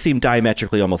do seem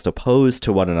diametrically almost opposed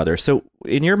to one another. So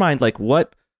in your mind, like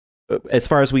what, as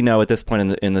far as we know at this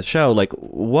point in the show, like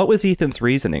what was Ethan's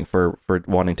reasoning for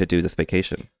wanting to do this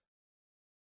vacation?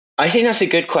 I think that's a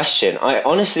good question. I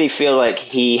honestly feel like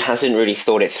he hasn't really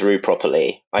thought it through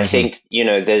properly. I think,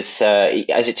 there's,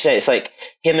 as you say, it's like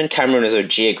him and Cameron are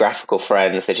geographical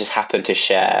friends. They just happen to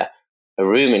share a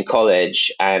room in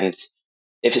college. And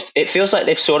it feels like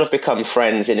they've sort of become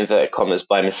friends, in inverted commas,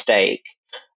 by mistake.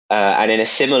 And in a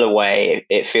similar way,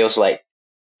 it feels like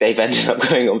they've ended up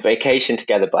going on vacation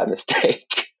together by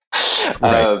mistake.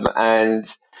 Right.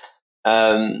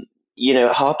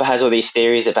 Harper has all these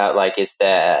theories about like, is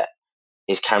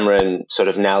Cameron sort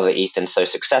of, now that Ethan's so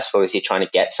successful, is he trying to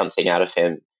get something out of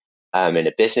him in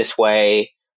a business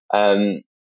way? But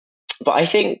I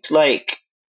think like,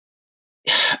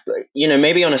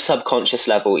 maybe on a subconscious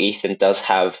level, Ethan does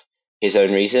have his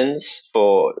own reasons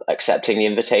for accepting the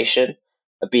invitation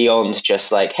beyond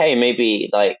just like, hey, maybe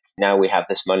like now we have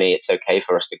this money, it's okay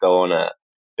for us to go on a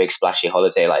big splashy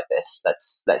holiday like this.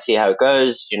 Let's see how it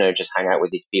goes. Just hang out with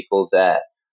these people. They're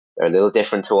a little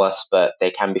different to us, but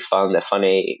they can be fun. They're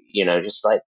funny. Just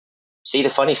like see the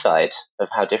funny side of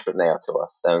how different they are to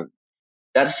us.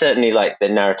 That's certainly like the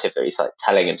narrative that he's like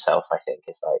telling himself. I think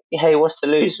it's like, hey, what's to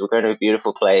lose? We're going to a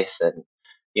beautiful place, and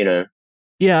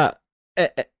Yeah,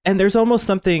 and there's almost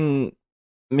something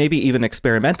maybe even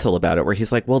experimental about it, where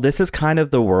he's like, well, this is kind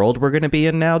of the world we're going to be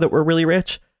in now that we're really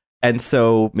rich. And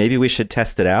so maybe we should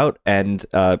test it out and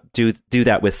do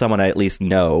that with someone I at least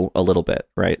know a little bit,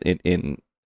 right? In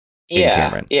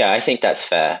Cameron. Yeah, I think that's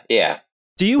fair. Yeah.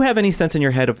 Do you have any sense in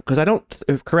your head of, because I don't,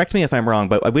 correct me if I'm wrong,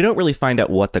 but we don't really find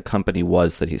out what the company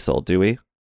was that he sold, do we?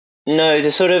 No,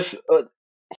 the sort of,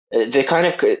 the kind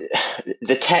of,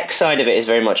 the tech side of it is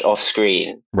very much off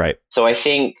screen. Right. So I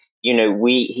think,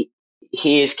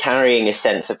 he is carrying a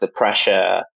sense of the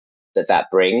pressure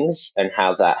that brings, and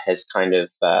how that has kind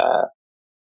of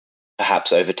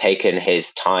perhaps overtaken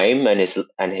his time and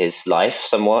his life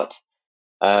somewhat,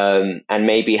 and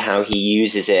maybe how he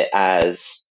uses it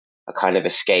as a kind of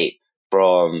escape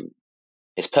from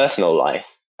his personal life.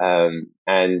 But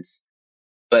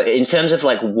in terms of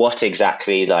like what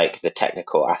exactly like the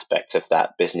technical aspect of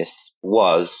that business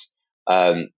was,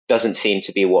 doesn't seem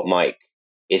to be what Mike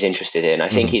is interested in. I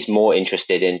think he's more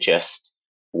interested in just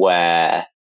where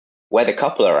the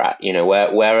couple are at,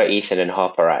 where are Ethan and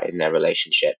Harper at in their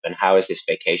relationship, and how is this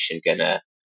vacation gonna,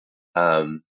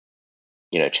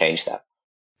 change that?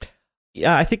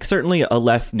 Yeah, I think certainly a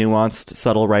less nuanced,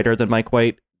 subtle writer than Mike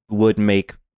White would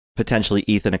make potentially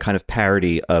Ethan a kind of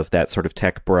parody of that sort of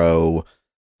tech bro,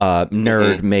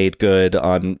 nerd made good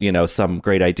on, some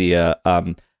great idea.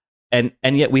 And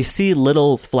yet we see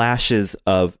little flashes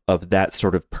of that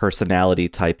sort of personality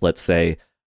type, let's say,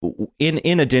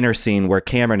 in a dinner scene where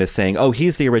Cameron is saying, oh,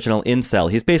 he's the original incel.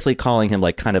 He's basically calling him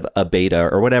like kind of a beta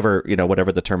or whatever,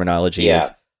 whatever the terminology is.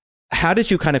 How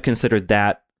did you kind of consider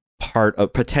that a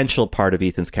potential part of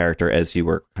Ethan's character as you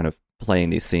were kind of playing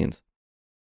these scenes?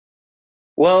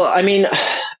 Well, I mean,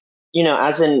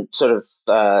 as in sort of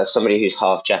somebody who's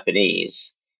half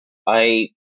Japanese,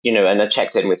 I and I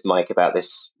checked in with Mike about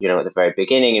this, at the very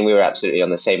beginning, and we were absolutely on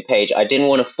the same page. I didn't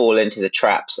want to fall into the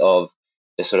traps of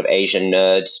the sort of Asian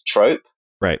nerd trope,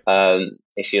 right?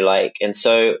 If you like. And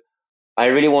so I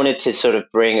really wanted to sort of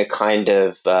bring a kind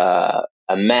of a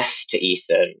mess to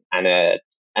Ethan and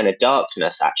a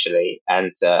darkness, actually.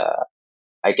 And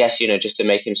I guess, just to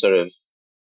make him sort of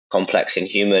complex and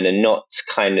human and not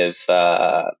kind of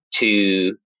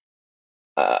too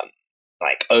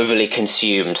like overly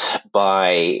consumed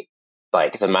by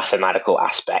like the mathematical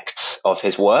aspects of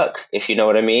his work, if you know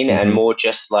what I mean, and more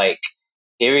just like,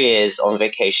 here he is on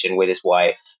vacation with his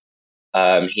wife.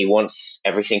 He wants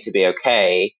everything to be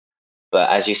okay, but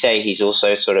as you say, he's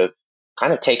also sort of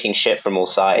kind of taking shit from all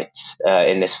sides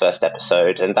in this first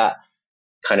episode, and that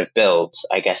kind of builds,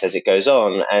 I guess, as it goes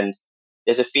on. And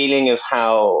there's a feeling of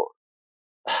how,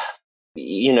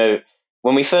 when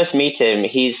we first meet him,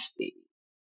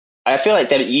 I feel like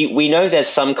that we know there's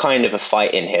some kind of a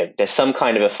fight in him. There's some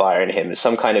kind of a fire in him,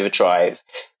 some kind of a drive,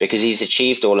 because he's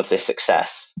achieved all of this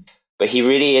success. But he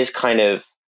really is kind of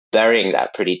burying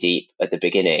that pretty deep at the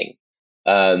beginning.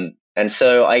 And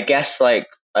so I guess, like,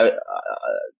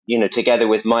 together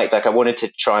with Mike, like, I wanted to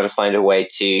try and find a way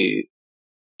to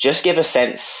just give a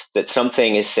sense that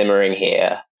something is simmering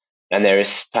here, and there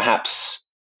is perhaps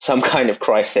some kind of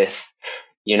crisis,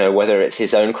 whether it's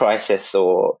his own crisis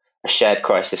or a shared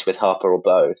crisis with Harper or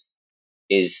both,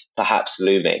 is perhaps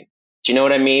looming. Do you know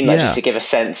what I mean? Like, just to give a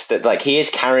sense that, like, he is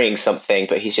carrying something,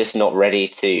 but he's just not ready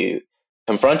to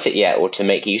confront it yet or to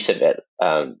make use of it.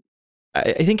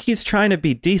 I think he's trying to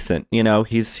be decent.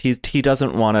 He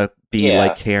doesn't want to be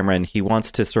like Cameron. He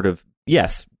wants to sort of,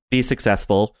 yes, be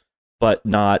successful, but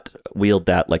not wield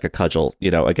that like a cudgel,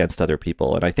 against other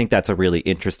people. And I think that's a really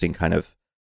interesting kind of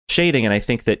shading. And I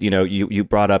think that, you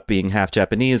brought up being half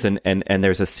Japanese, and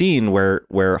there's a scene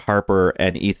where Harper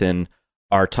and Ethan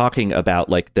are talking about,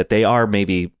 like, that they are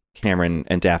maybe Cameron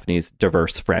and Daphne's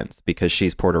diverse friends because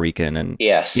she's Puerto Rican. And,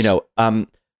 yes.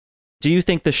 Do you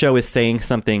think the show is saying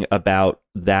something about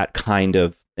that kind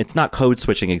of, it's not code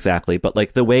switching exactly, but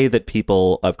like the way that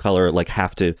people of color like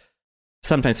have to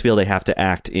sometimes feel they have to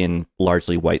act in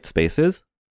largely white spaces?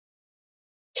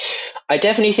 I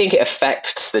definitely think it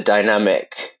affects the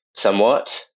dynamic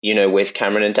somewhat, with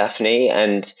Cameron and Daphne,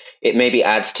 and it maybe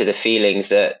adds to the feelings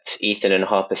that Ethan and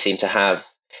Harper seem to have,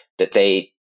 that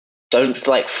they don't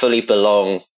like fully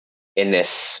belong in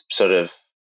this sort of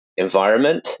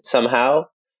environment somehow.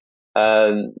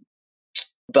 But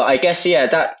I guess,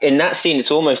 that in that scene,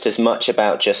 it's almost as much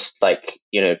about just like,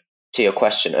 to your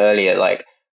question earlier, like,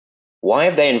 why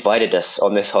have they invited us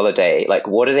on this holiday? Like,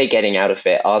 what are they getting out of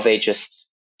it?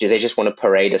 Do they just want to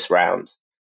parade us around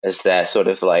as their sort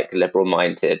of like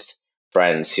liberal-minded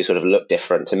friends who sort of look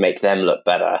different to make them look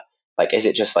better? Like, is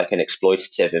it just like an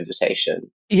exploitative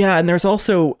invitation? Yeah, and there's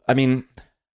also, I mean,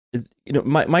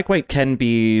 Mike White can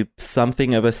be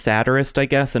something of a satirist, I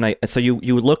guess. And so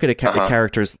you look at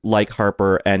characters like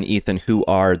Harper and Ethan, who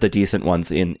are the decent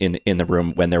ones in the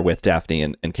room when they're with Daphne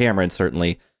and Cameron,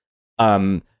 certainly.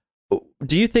 What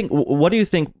do you think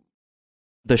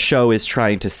the show is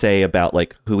trying to say about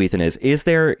like who Ethan is? Is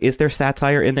there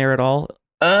satire in there at all?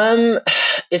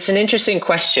 It's an interesting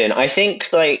question. I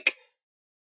think, like,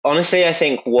 honestly, I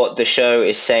think what the show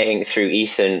is saying through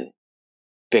Ethan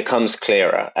becomes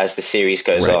clearer as the series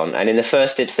goes on. And in the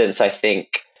first instance, I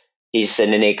think he's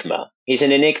an enigma. He's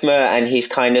an enigma, and he's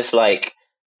kind of like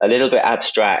a little bit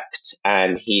abstract,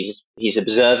 and he's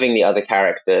observing the other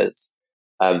characters,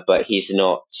 but he's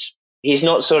not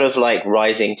sort of like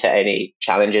rising to any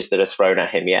challenges that are thrown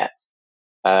at him yet.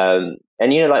 And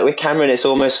like with Cameron, it's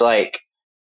almost like,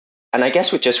 and I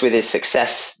guess with his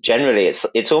success generally,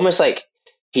 it's almost like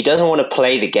he doesn't want to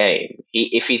play the game.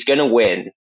 If he's going to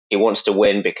win, he wants to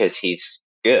win because he's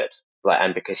good,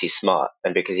 and because he's smart,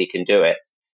 and because he can do it.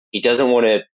 He doesn't want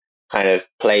to kind of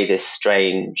play this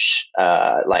strange,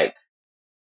 like,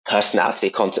 personality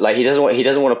content. Like, he doesn't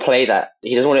want to play that.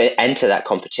 He doesn't want to enter that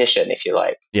competition, if you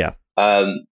like. Yeah.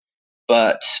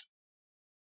 But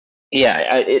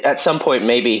at some point,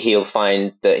 maybe he'll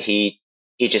find that he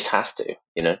just has to,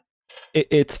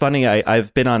 It's funny.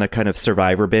 I've been on a kind of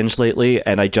Survivor binge lately,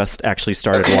 and I just actually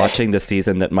started watching the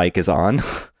season that Mike is on.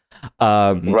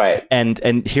 Right.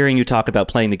 And hearing you talk about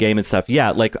playing the game and stuff.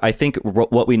 Yeah. Like, I think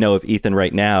what we know of Ethan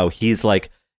right now, he's like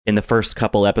in the first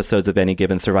couple episodes of any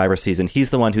given Survivor season,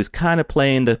 he's the one who's kind of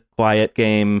playing the quiet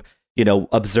game,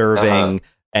 observing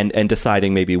and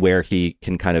deciding maybe where he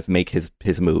can kind of make his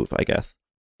move, I guess.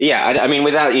 Yeah. I mean,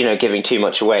 without, giving too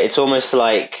much away, it's almost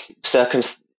like I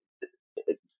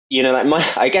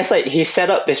guess like he set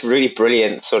up this really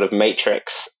brilliant sort of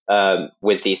matrix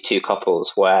with these two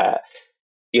couples where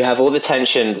you have all the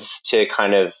tensions to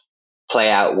kind of play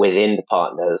out within the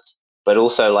partners, but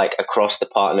also like across the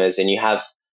partners, and you have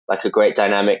like a great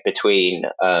dynamic between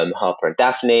Harper and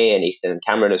Daphne and Ethan and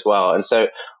Cameron as well. And so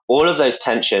all of those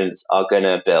tensions are going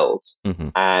to build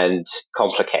and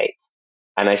complicate.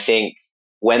 And I think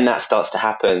when that starts to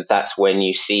happen, that's when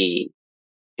you see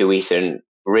who Ethan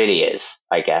really is,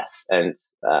 I guess. And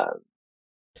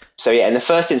so, yeah, in the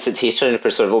first instance, he's trying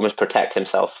to sort of almost protect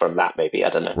himself from that, maybe. I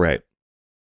don't know. Right.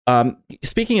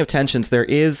 Speaking of tensions, there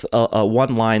is a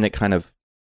one line that kind of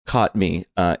caught me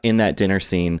in that dinner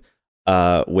scene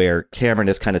where Cameron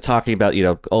is kind of talking about,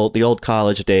 the old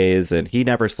college days, and he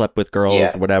never slept with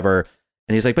girls or whatever.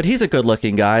 And he's like, but he's a good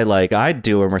looking guy. Like, I'd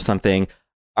do him or something.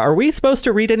 Are we supposed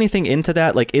to read anything into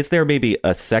that? Like, is there maybe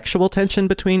a sexual tension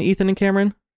between Ethan and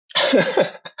Cameron?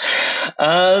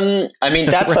 I mean,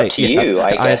 that's right, up to you,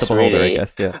 I guess. The beholder, really. I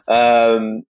guess, yeah.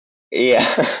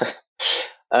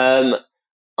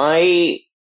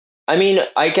 I mean,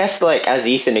 I guess, like, as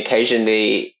Ethan,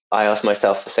 occasionally I ask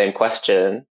myself the same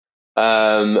question.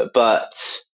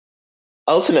 But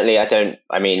ultimately, I don't.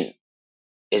 I mean,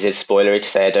 is it spoilery to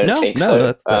say I don't think so? No,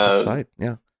 that's fine.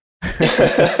 Yeah.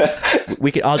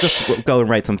 I'll just go and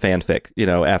write some fanfic,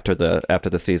 after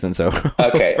the season. So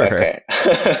okay.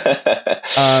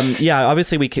 Yeah,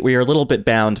 obviously we are a little bit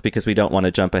bound because we don't want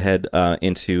to jump ahead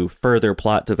into further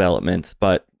plot development.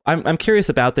 But I'm curious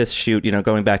about this shoot.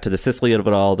 Going back to the Sicily of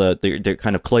it all, the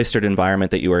kind of cloistered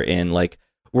environment that you were in. Like,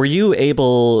 were you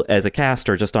able, as a cast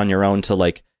or just on your own, to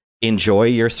like enjoy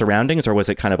your surroundings, or was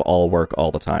it kind of all work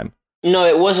all the time? No,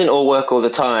 it wasn't all work all the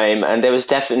time, and there was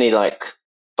definitely like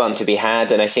fun to be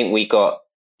had, and I think we got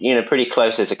pretty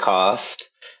close as a cast,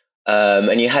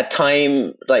 and you had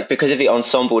time, like, because of the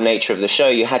ensemble nature of the show,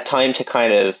 you had time to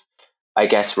kind of, I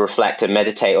guess, reflect and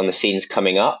meditate on the scenes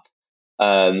coming up,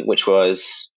 which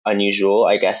was unusual,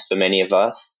 I guess, for many of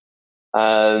us,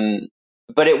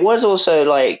 but it was also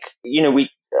like, we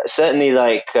certainly,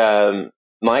 like,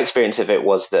 my experience of it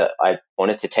was that I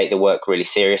wanted to take the work really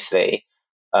seriously,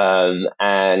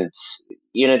 and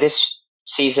this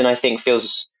season, I think,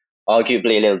 feels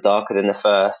arguably a little darker than the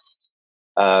first.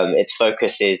 Its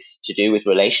focus is to do with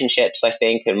relationships, I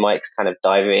think, and Mike's kind of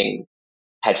diving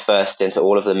headfirst into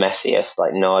all of the messiest,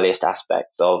 like, gnarliest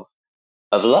aspects of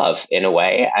love in a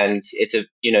way. And it's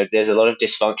there's a lot of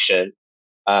dysfunction.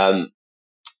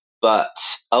 But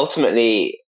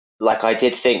ultimately, like, I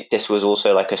did think this was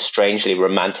also like a strangely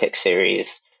romantic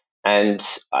series, and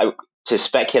to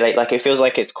speculate, like, it feels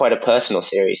like it's quite a personal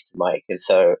series to Mike. And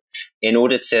so in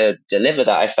order to deliver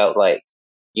that, I felt like,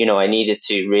 I needed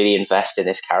to really invest in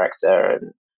this character,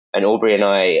 and Aubrey and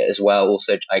I as well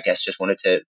also, I guess, just wanted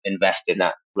to invest in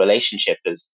that relationship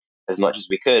as much as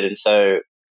we could. And so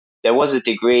there was a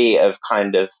degree of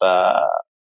kind of,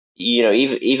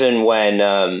 even when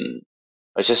I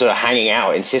was just sort of hanging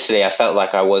out in Sicily, I felt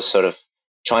like I was sort of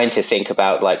trying to think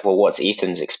about, like, well, what's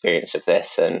Ethan's experience of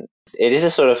this? And it is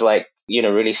a sort of, like,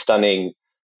 really stunning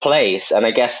place. And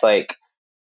I guess, like,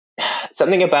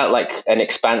 something about, like, an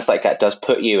expanse like that does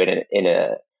put you in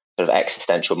a sort of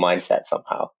existential mindset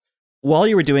somehow. While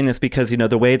you were doing this, because,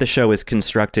 the way the show is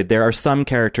constructed, there are some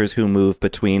characters who move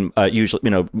between,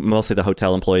 usually, mostly the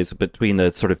hotel employees, between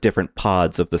the sort of different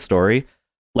pods of the story.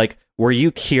 Like, were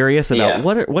you curious about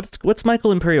what's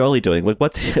Michael Imperioli doing? Like,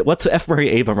 what's F. Murray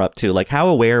Abraham up to? Like, how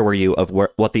aware were you of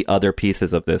what the other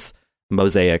pieces of this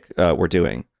mosaic were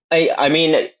doing? I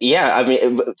mean,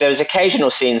 there's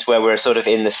occasional scenes where we're sort of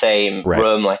in the same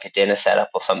room, like a dinner setup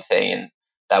or something, and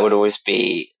that would always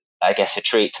be, I guess, a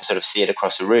treat to sort of see it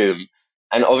across a room.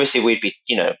 And obviously we'd be,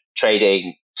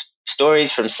 trading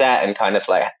stories from set and kind of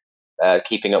like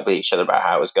keeping up with each other about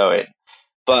how it was going.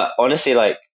 But honestly,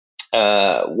 like,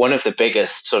 one of the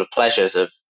biggest sort of pleasures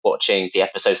of watching the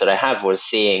episodes that I have was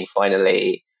seeing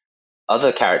finally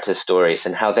other characters' stories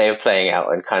and how they were playing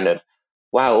out, and kind of,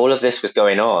 wow, all of this was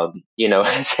going on, at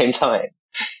the same time.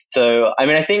 So, I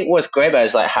mean, I think what's great about it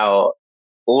is, like, how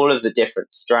all of the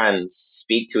different strands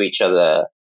speak to each other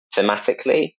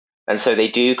thematically. And so they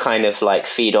do kind of, like,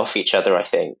 feed off each other, I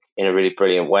think, in a really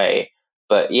brilliant way.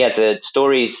 But yeah, the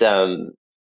stories don't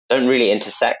really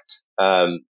intersect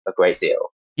a great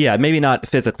deal. Yeah, maybe not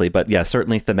physically, but yeah,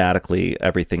 certainly thematically,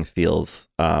 everything feels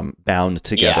bound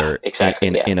together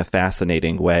in a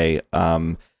fascinating way.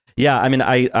 Yeah, I mean,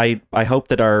 I hope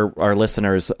that our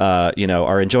listeners,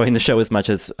 are enjoying the show as much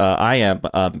as I am,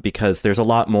 because there's a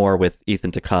lot more with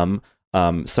Ethan to come.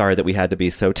 Sorry that we had to be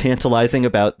so tantalizing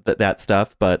about that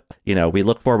stuff, but, we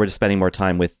look forward to spending more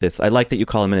time with this. I like that you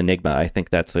call him an enigma. I think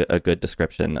that's a good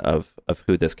description of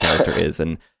who this character is,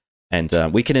 and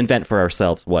we can invent for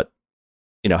ourselves what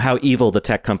how evil the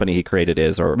tech company he created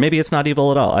is, or maybe it's not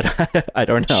evil at all. I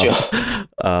don't know.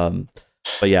 Sure.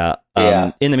 But yeah,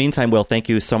 in the meantime, Will, thank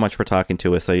you so much for talking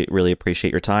to us. I really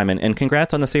appreciate your time, and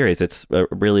congrats on the series. It's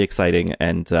really exciting,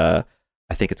 and I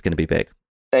think it's going to be big.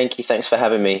 Thank you. Thanks for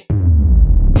having me.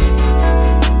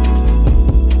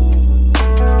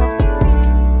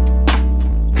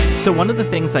 So one of the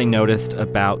things I noticed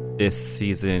about this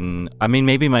season, I mean,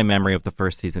 maybe my memory of the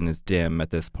first season is dim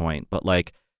at this point, but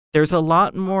like there's a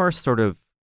lot more sort of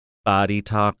body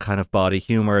talk, kind of body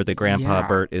humor. The grandpa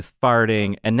Bert is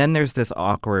farting, and then there's this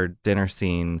awkward dinner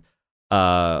scene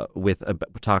with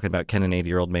talking about can an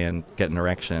 80-year-old man get an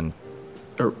erection?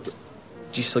 Do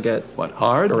you still get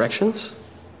hard erections?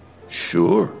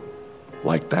 Sure,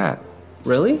 like that.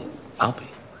 Really? I'll be.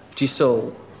 Do you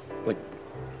still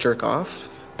jerk off?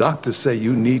 Doctors say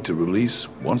you need to release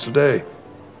once a day.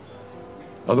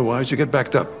 Otherwise, you get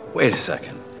backed up. Wait a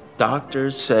second.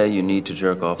 Doctors say you need to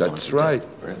jerk off once a day. That's right.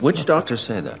 Which doctors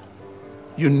say that?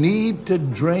 You need to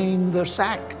drain the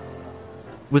sack.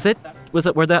 Was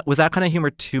that kind of humor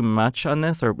too much on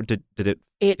this, or did it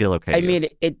feel okay? I mean,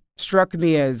 it struck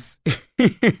me as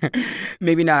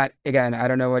maybe not. Again, I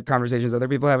don't know what conversations other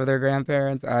people have with their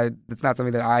grandparents. It's not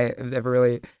something that I have ever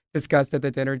really discussed at the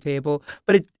dinner table,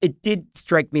 but it did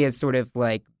strike me as sort of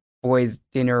like boys'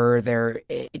 dinner.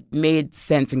 It made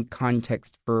sense in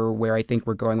context for where I think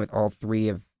we're going with all three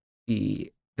of the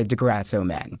DeGrasso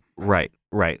men. Right,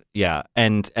 yeah,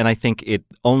 and I think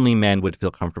only men would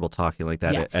feel comfortable talking like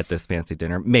that at this fancy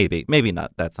dinner. Maybe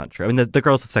not. That's not true. I mean, the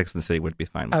girls of Sex and the City would be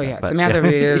fine with that. Oh yeah, Samantha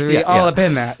would be all up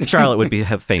in that. Charlotte would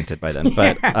have fainted by then,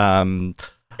 but.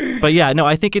 But yeah, no,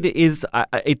 I think it is.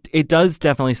 It does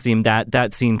definitely seem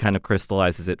that scene kind of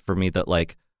crystallizes it for me that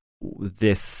like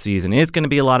this season is going to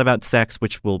be a lot about sex,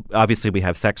 which will obviously we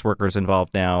have sex workers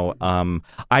involved now.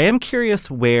 I am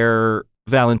curious where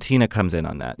Valentina comes in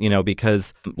on that,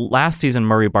 because last season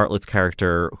Murray Bartlett's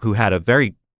character, who had a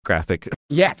very graphic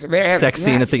sex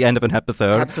scene at the end of an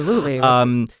episode, absolutely,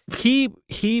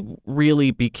 he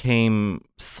really became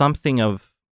something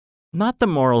of not the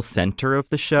moral center of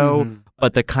the show. Mm-hmm.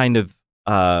 But the kind of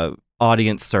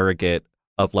audience surrogate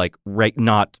of like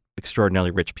not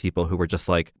extraordinarily rich people who were just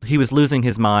like, he was losing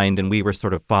his mind and we were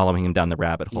sort of following him down the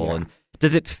rabbit hole. Yeah. And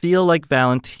does it feel like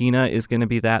Valentina is going to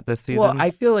be that this season? Well,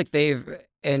 I feel like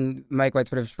and Mike White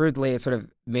sort of shrewdly sort of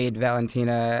made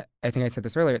Valentina, I think I said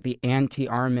this earlier, the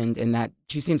anti-Armand, in that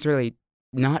she seems really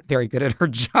not very good at her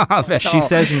job at all. She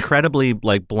says incredibly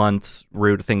blunt,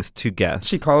 rude things to guests.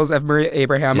 She calls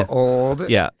Abraham old.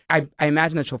 Yeah. I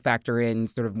imagine that she'll factor in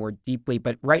sort of more deeply,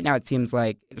 but right now it seems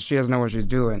like she doesn't know what she's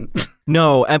doing.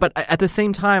 No, but at the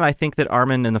same time, I think that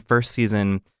Armand in the first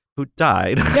season, who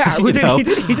died. Yeah, he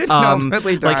did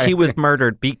ultimately die. Like he was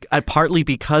murdered partly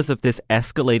because of this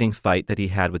escalating fight that he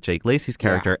had with Jake Lacey's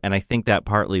character, and I think that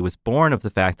partly was born of the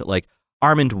fact that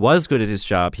Armand was good at his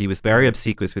job. He was very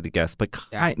obsequious with the guests, but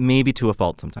maybe to a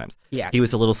fault sometimes. Yes. He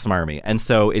was a little smarmy. And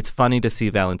so it's funny to see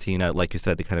Valentina, like you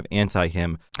said, the kind of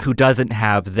anti-him, who doesn't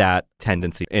have that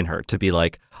tendency in her to be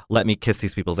like, let me kiss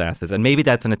these people's asses. And maybe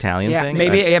that's an Italian thing.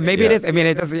 Maybe it is. I mean,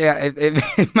 it does. Yeah,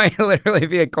 it might literally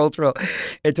be a cultural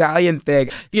Italian thing.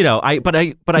 But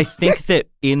I think that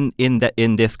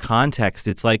in this context,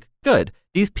 it's like, good.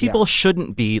 These people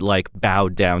shouldn't be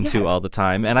bowed down to all the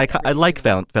time, and I like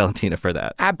Valentina for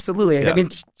that. Absolutely. Yeah. I mean,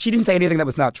 she didn't say anything that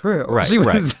was not true. Right. She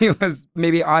was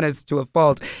maybe honest to a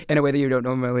fault in a way that you don't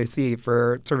normally see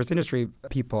for service industry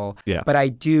people. Yeah. But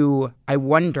I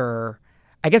wonder.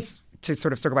 I guess to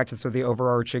sort of circle back to sort of the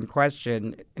overarching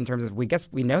question in terms of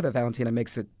we know that Valentina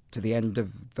makes it to the end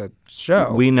of the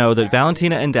show. We know that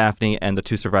Valentina and Daphne and the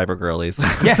two Survivor girlies,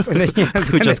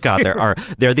 who just got there,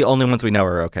 they're the only ones we know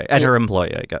are okay, and her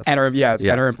employee, I guess, and her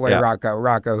employee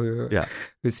Rocco,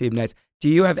 who seemed nice. Do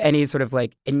you have any sort of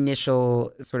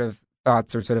initial sort of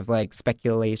thoughts or sort of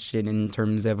speculation in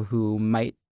terms of who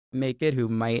might make it, who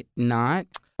might not?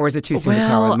 Or is it too soon to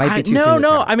tell? It might be too soon to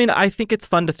tell. I mean, I think it's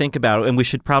fun to think about, and we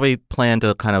should probably plan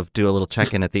to kind of do a little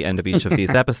check-in at the end of each of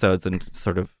these episodes and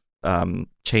sort of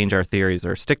change our theories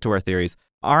or stick to our theories.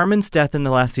 Armand's death in the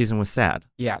last season was sad.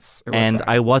 Yes, it was and sad.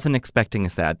 I wasn't expecting a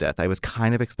sad death. I was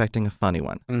kind of expecting a funny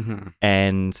one. Mm-hmm.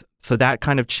 And so that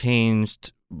kind of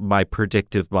changed my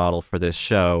predictive model for this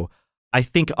show. I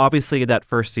think, obviously, that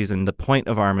first season, the point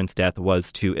of Armand's death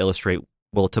was to illustrate,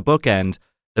 to bookend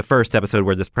the first episode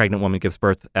where this pregnant woman gives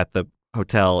birth at the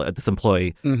hotel at this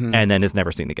employee and then is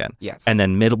never seen again. Yes. And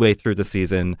then midway through the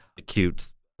season, the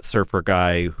cute surfer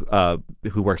guy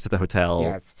who works at the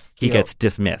hotel, he gets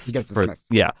dismissed.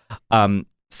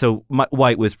 So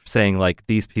White was saying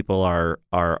these people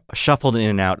are shuffled in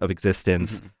and out of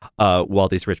existence while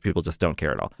these rich people just don't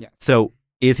care at all. Yes. So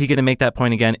Is he going to make that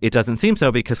point again? It doesn't seem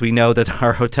so because we know that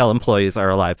our hotel employees are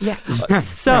alive. Yeah.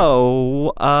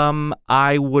 So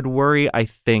I would worry, I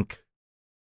think,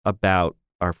 about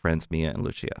our friends Mia and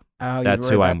Lucia. Oh, that's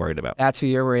who I'm worried about. That's who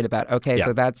you're worried about. Okay, Yeah.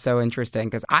 so that's so interesting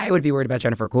because I would be worried about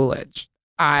Jennifer Coolidge.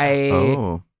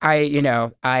 From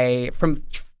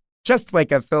just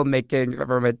like a filmmaking,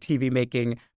 from a TV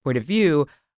making point of view,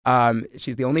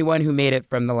 she's the only one who made it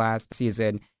from the last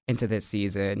season into this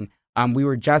season. We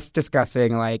were just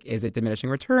discussing, like, is it diminishing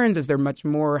returns? Is there much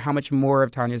more? How much more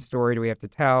of Tanya's story do we have to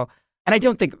tell? And I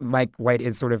don't think Mike White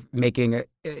is sort of making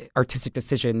artistic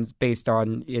decisions based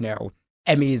on,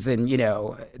 Emmys and,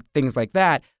 things like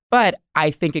that. But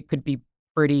I think it could be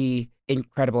pretty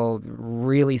incredible,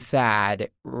 really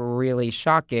sad, really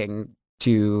shocking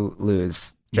to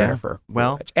lose Jennifer. Yeah.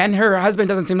 Well, and her husband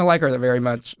doesn't seem to like her very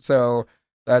much. So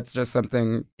that's just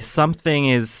something. Something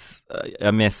is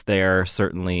amiss there.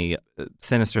 Certainly,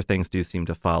 sinister things do seem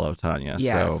to follow Tanya.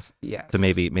 Yes. So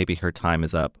maybe her time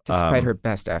is up, despite her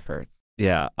best efforts.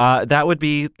 Yeah, that would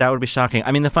be shocking.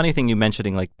 I mean, the funny thing, you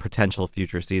mentioning like potential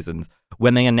future seasons.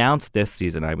 When they announced this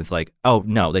season, I was like, oh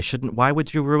no, they shouldn't. Why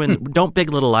would you ruin? Don't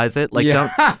Big Littleize it. Like,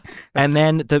 don't. And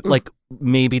then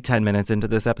maybe 10 minutes into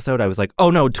this episode, I was like, oh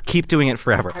no, keep doing it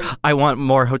forever. I want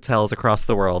more hotels across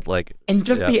the world. Like, and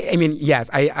just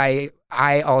I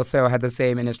also had the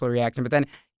same initial reaction, but then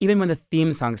even when the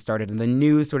theme song started and the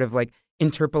new sort of like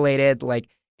interpolated like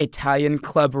Italian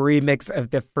club remix of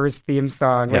the first theme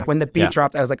song, like when the beat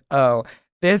dropped, I was like, oh,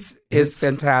 this is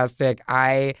fantastic.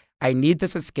 I need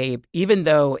this escape, even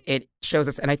though it shows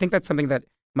us, and I think that's something that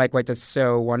Mike White does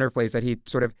so wonderfully, is that he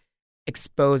sort of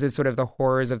exposes sort of the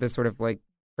horrors of this sort of like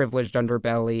privileged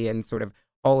underbelly and sort of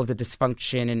all of the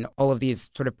dysfunction and all of these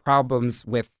sort of problems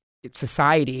with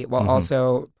society, while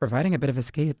also providing a bit of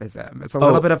escapism. It's a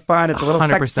little bit of fun. It's a little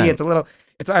 100%. Sexy.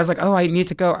 I was like, oh, I need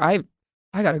to go. I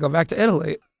got to go back to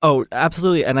Italy. Oh,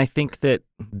 absolutely. And I think that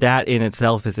in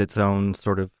itself is its own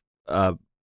sort of,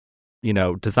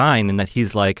 design, in that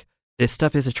he's like, this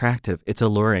stuff is attractive. It's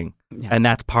alluring. Yeah. And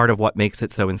that's part of what makes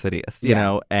it so insidious, you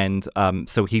know? And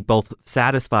so he both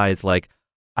satisfies, like,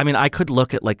 I mean, I could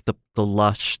look at like the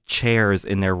lush chairs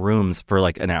in their rooms for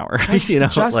like an hour.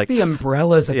 Just like, the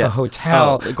umbrellas at the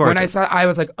hotel. When I saw, I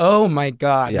was like, "Oh my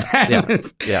god!"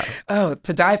 Oh,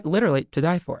 to die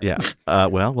for. Yeah.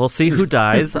 Well, we'll see who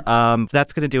dies.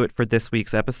 That's going to do it for this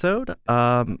week's episode.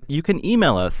 You can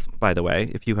email us, by the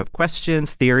way, if you have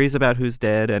questions, theories about who's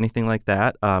dead, anything like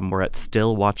that. We're at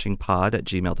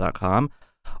stillwatchingpod@gmail.com.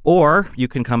 Or you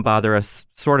can come bother us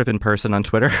sort of in person on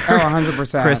Twitter. Oh,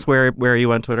 100%. Chris, where are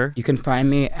you on Twitter? You can find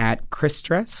me at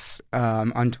Christress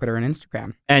on Twitter and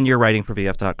Instagram. And you're writing for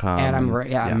VF.com. And I'm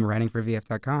writing for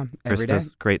VF.com every day. Chris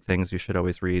does great things you should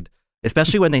always read,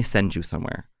 especially when they send you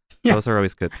somewhere. Yeah. Those are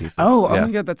always good pieces. Oh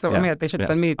my God, that's so. Yeah. Oh my God, they should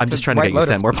send me. I'm just trying to get you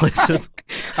sent more places.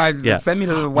 Send me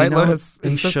to the White Lotus.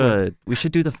 We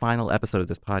should do the final episode of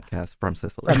this podcast from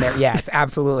Sicily. From there, yes,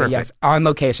 absolutely, yes, on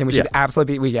location. We should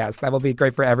absolutely be. Yes, that will be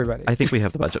great for everybody. I think we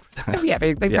have the budget for that.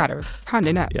 They've got it.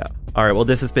 Condé Nast. Yeah. All right. Well,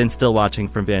 this has been Still Watching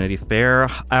from Vanity Fair.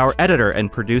 Our editor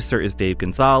and producer is Dave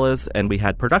Gonzalez, and we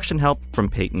had production help from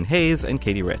Peyton Hayes and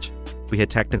Katie Rich. We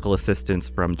had technical assistance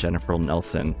from Jennifer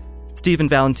Nelson. Stephen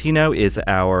Valentino is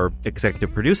our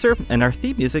executive producer, and our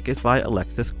theme music is by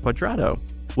Alexis Quadrado.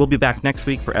 We'll be back next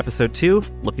week for episode 2.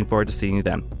 Looking forward to seeing you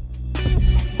then.